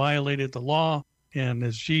 Man violated the law, and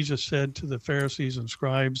as Jesus said to the Pharisees and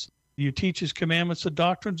scribes, you teach his commandments, the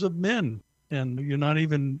doctrines of men, and you're not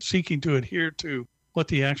even seeking to adhere to what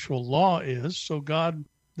the actual law is. So God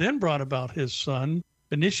then brought about his Son,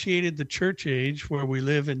 initiated the church age, where we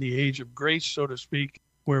live in the age of grace, so to speak,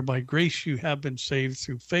 where by grace you have been saved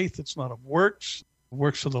through faith. It's not of works.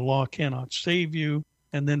 Works of the law cannot save you.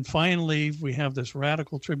 And then finally, we have this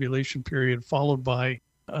radical tribulation period followed by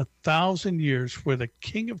 1,000 years where the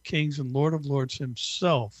King of Kings and Lord of Lords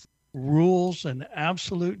himself rules in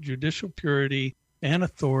absolute judicial purity and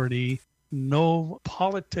authority. No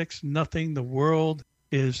politics, nothing. The world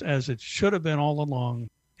is as it should have been all along.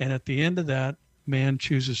 And at the end of that, man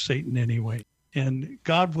chooses Satan anyway. And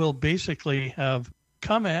God will basically have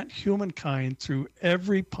come at humankind through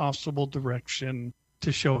every possible direction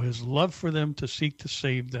to show his love for them, to seek to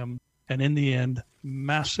save them. And in the end,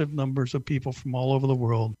 massive numbers of people from all over the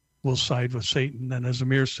world will side with Satan. And as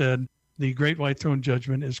Amir said, the great white throne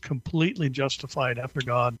judgment is completely justified after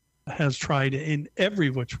God has tried in every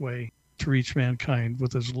which way to reach mankind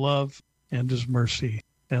with his love and his mercy.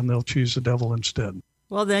 And they'll choose the devil instead.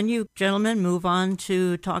 Well, then you gentlemen move on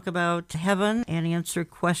to talk about heaven and answer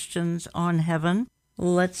questions on heaven.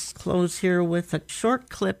 Let's close here with a short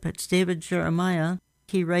clip. It's David Jeremiah.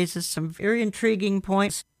 He raises some very intriguing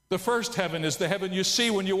points. The first heaven is the heaven you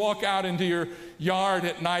see when you walk out into your yard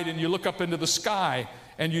at night and you look up into the sky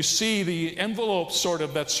and you see the envelope sort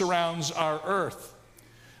of that surrounds our earth.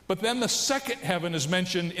 But then the second heaven is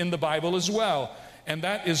mentioned in the Bible as well. And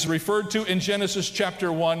that is referred to in Genesis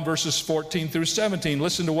chapter 1, verses 14 through 17.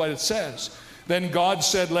 Listen to what it says. Then God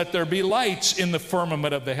said, let there be lights in the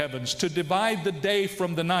firmament of the heavens to divide the day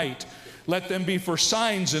from the night. Let them be for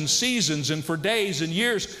signs and seasons and for days and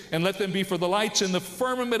years, and let them be for the lights in the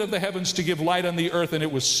firmament of the heavens to give light on the earth. And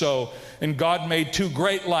it was so. And God made two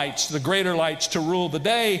great lights, the greater lights to rule the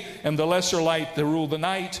day and the lesser light to rule the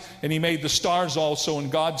night. And he made the stars also,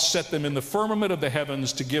 and God set them in the firmament of the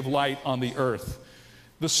heavens to give light on the earth.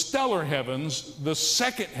 The stellar heavens, the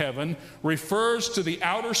second heaven, refers to the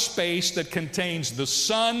outer space that contains the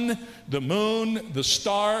sun, the moon, the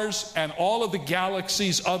stars, and all of the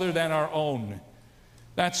galaxies other than our own.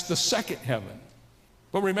 That's the second heaven.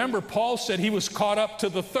 But remember, Paul said he was caught up to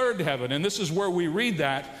the third heaven, and this is where we read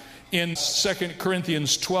that in 2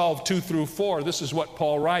 Corinthians 12, 2 through 4. This is what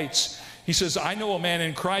Paul writes. He says, I know a man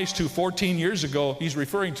in Christ who 14 years ago, he's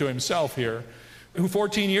referring to himself here, who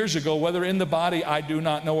 14 years ago, whether in the body I do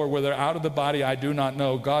not know, or whether out of the body I do not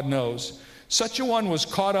know, God knows. Such a one was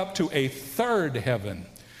caught up to a third heaven.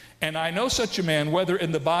 And I know such a man, whether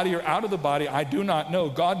in the body or out of the body, I do not know,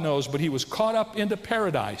 God knows, but he was caught up into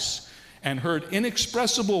paradise and heard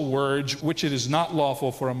inexpressible words which it is not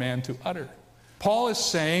lawful for a man to utter. Paul is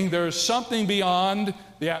saying there is something beyond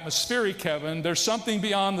the atmospheric heaven, there's something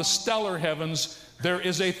beyond the stellar heavens, there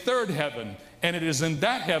is a third heaven. And it is in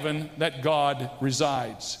that heaven that God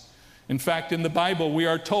resides. In fact, in the Bible, we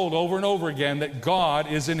are told over and over again that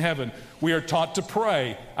God is in heaven. We are taught to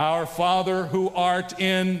pray, Our Father who art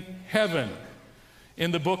in heaven.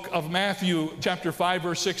 In the book of Matthew, chapter 5,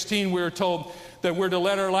 verse 16, we are told that we're to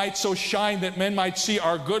let our light so shine that men might see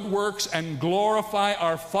our good works and glorify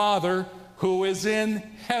our Father who is in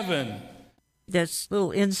heaven. this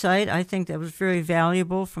little insight. I think that was very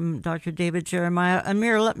valuable from Dr. David Jeremiah.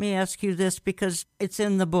 Amir, let me ask you this because it's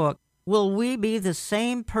in the book. Will we be the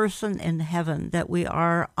same person in heaven that we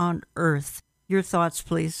are on earth? Your thoughts,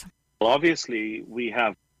 please. Well, obviously, we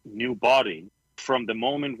have new body. From the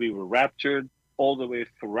moment we were raptured all the way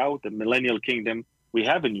throughout the millennial kingdom, we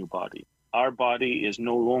have a new body. Our body is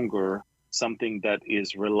no longer something that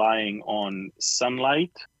is relying on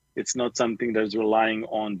sunlight. It's not something that is relying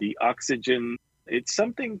on the oxygen. It's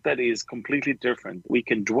something that is completely different. We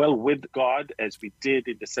can dwell with God as we did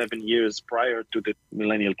in the 7 years prior to the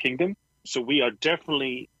millennial kingdom. So we are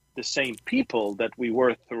definitely the same people that we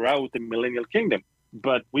were throughout the millennial kingdom,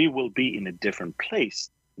 but we will be in a different place.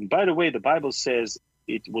 And by the way, the Bible says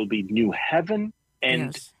it will be new heaven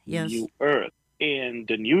and new earth. And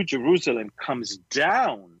the new Jerusalem comes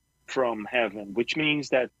down from heaven, which means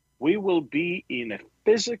that we will be in a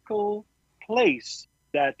physical place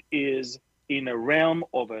that is in a realm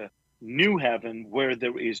of a new heaven where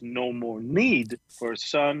there is no more need for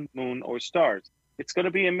sun, moon, or stars. It's going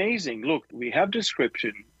to be amazing. Look, we have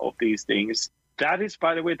description of these things. That is,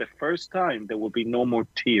 by the way, the first time there will be no more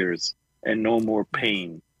tears and no more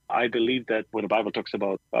pain. I believe that when the Bible talks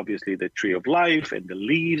about, obviously, the tree of life and the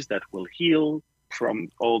leaves that will heal from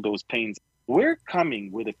all those pains, we're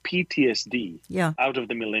coming with a PTSD out of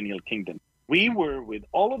the millennial kingdom. We were with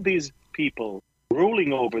all of these people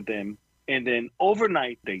ruling over them, and then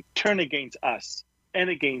overnight they turn against us and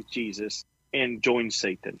against Jesus and join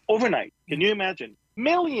Satan. Overnight. Can you imagine?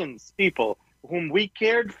 Millions of people whom we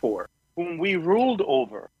cared for, whom we ruled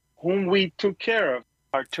over, whom we took care of,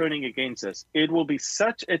 are turning against us. It will be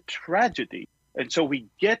such a tragedy. And so we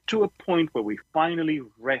get to a point where we finally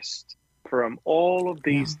rest from all of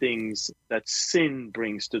these things that sin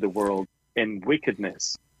brings to the world and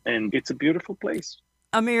wickedness. And it's a beautiful place.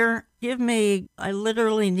 Amir, I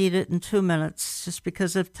literally need it in 2 minutes just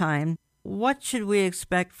because of time. What should we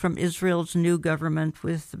expect from Israel's new government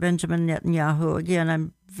with Benjamin Netanyahu? Again,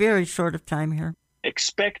 I'm very short of time here.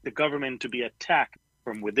 Expect the government to be attacked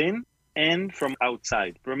from within and from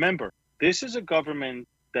outside. Remember, this is a government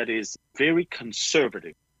that is very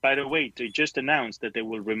conservative. By the way, they just announced that they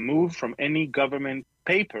will remove from any government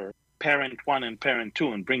paper Parent 1 and Parent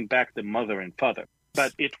 2 and bring back the mother and father.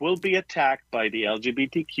 But it will be attacked by the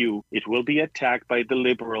LGBTQ. It will be attacked by the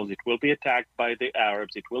liberals. It will be attacked by the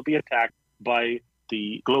Arabs. It will be attacked by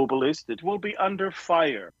the globalists. It will be under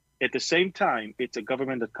fire. At the same time, it's a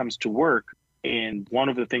government that comes to work. And one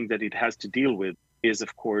of the things that it has to deal with is,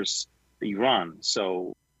 of course, Iran.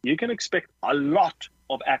 So you can expect a lot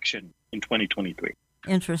of action in 2023.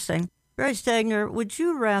 Interesting. Barry Stagner, would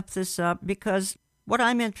you wrap this up? Because what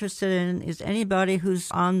I'm interested in is anybody who's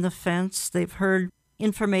on the fence. They've heard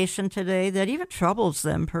information today that even troubles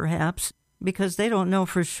them, perhaps, because they don't know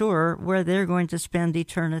for sure where they're going to spend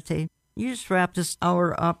eternity. You just wrap this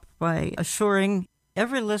hour up by assuring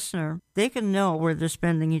every listener they can know where they're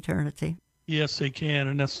spending eternity. Yes, they can,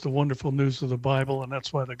 and that's the wonderful news of the Bible, and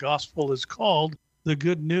that's why the gospel is called the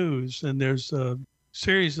good news. And there's a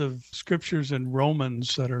series of scriptures in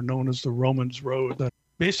Romans that are known as the Romans Road that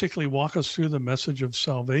basically walk us through the message of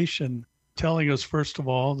salvation, telling us, first of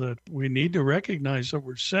all, that we need to recognize that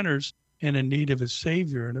we're sinners and in need of a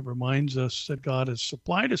Savior. And it reminds us that God has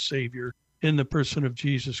supplied a Savior in the person of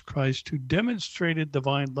Jesus Christ, who demonstrated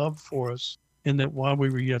divine love for us, in that while we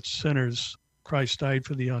were yet sinners, Christ died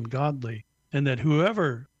for the ungodly. And that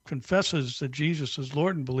whoever confesses that Jesus is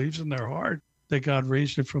Lord and believes in their heart that God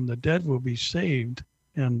raised him from the dead will be saved.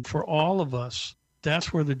 And for all of us,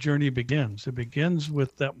 that's where the journey begins. It begins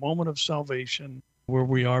with that moment of salvation where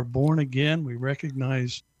we are born again. We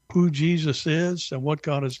recognize who Jesus is and what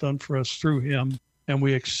God has done for us through him. And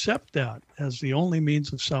we accept that as the only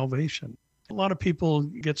means of salvation. A lot of people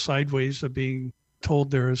get sideways of being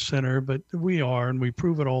told they're a sinner, but we are, and we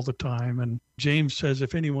prove it all the time. And James says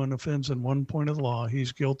if anyone offends in one point of the law,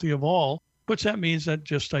 he's guilty of all, which that means that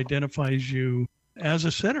just identifies you as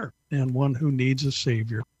a sinner and one who needs a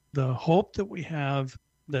Savior. The hope that we have,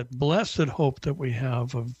 that blessed hope that we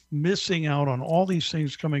have of missing out on all these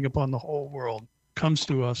things coming upon the whole world, comes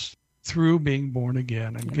to us through being born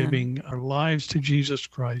again and giving our lives to Jesus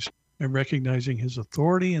Christ and recognizing his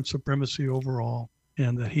authority and supremacy over all,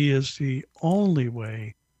 and that he is the only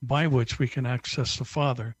way by which we can access the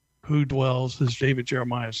Father, who dwells, as David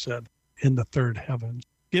Jeremiah said, in the third heaven.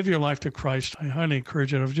 Give your life to Christ. I highly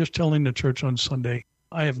encourage it. I was just telling the church on Sunday,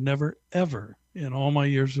 I have never, ever, in all my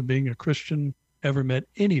years of being a Christian, ever met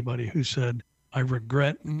anybody who said, I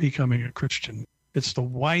regret becoming a Christian. It's the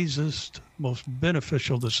wisest, most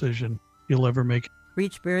beneficial decision you'll ever make.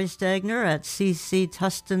 Reach Barry Stagner at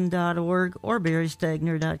cctustin.org or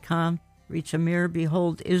barrystagner.com.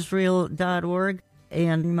 reachamir.beholdisrael.org.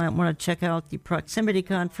 And you might want to check out the Proximity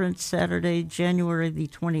Conference Saturday, January the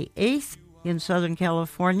 28th in Southern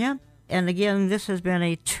California. And again, this has been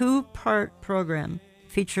a two-part program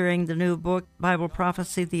featuring the new book, Bible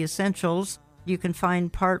Prophecy, The Essentials. You can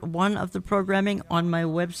find part one of the programming on my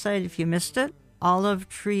website if you missed it,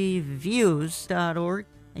 olivetreeviews.org,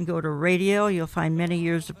 and go to radio. You'll find many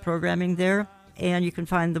years of programming there. And you can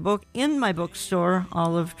find the book in my bookstore,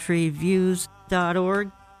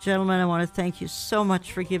 olivetreeviews.org. Gentlemen, I want to thank you so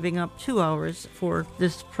much for giving up 2 hours for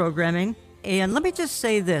this programming. And let me just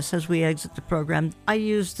say this as we exit the program. I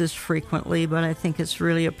use this frequently, but I think it's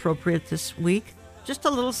really appropriate this week. Just a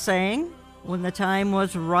little saying, when the time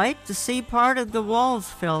was right, the sea parted, the walls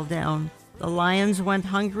fell down. The lions went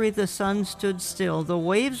hungry, the sun stood still. The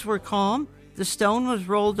waves were calm, the stone was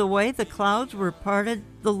rolled away, the clouds were parted,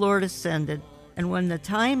 the Lord ascended. And when the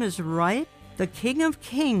time is right, the King of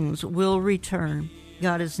Kings will return.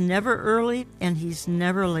 God is never early and He's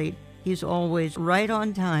never late. He's always right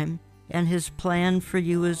on time, and His plan for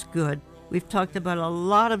you is good. We've talked about a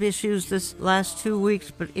lot of issues this last 2 weeks,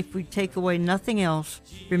 but if we take away nothing else,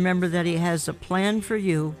 remember that He has a plan for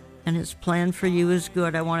you, and His plan for you is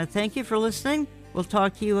good. I want to thank you for listening. We'll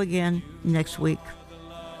talk to you again next week.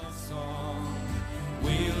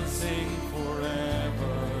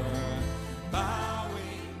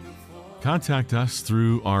 Contact us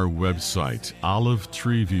through our website,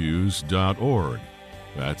 olivetreeviews.org.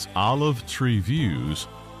 That's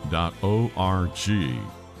olivetreeviews.org.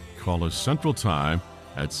 Call us Central Time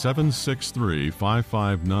at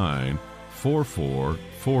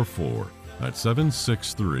 763-559-4444. That's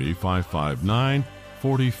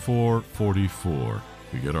 763-559-4444.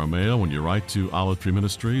 You get our mail when you write to Olive Tree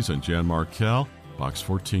Ministries and Jan Markell, Box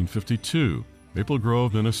 1452, Maple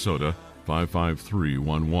Grove, Minnesota,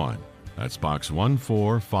 55311. That's Box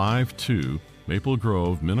 1452, Maple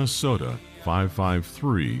Grove, Minnesota,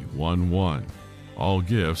 55311. All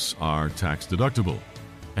gifts are tax deductible.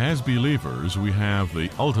 As believers, we have the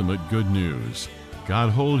ultimate good news. God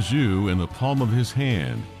holds you in the palm of His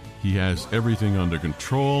hand. He has everything under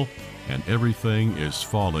control, and everything is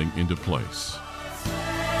falling into place.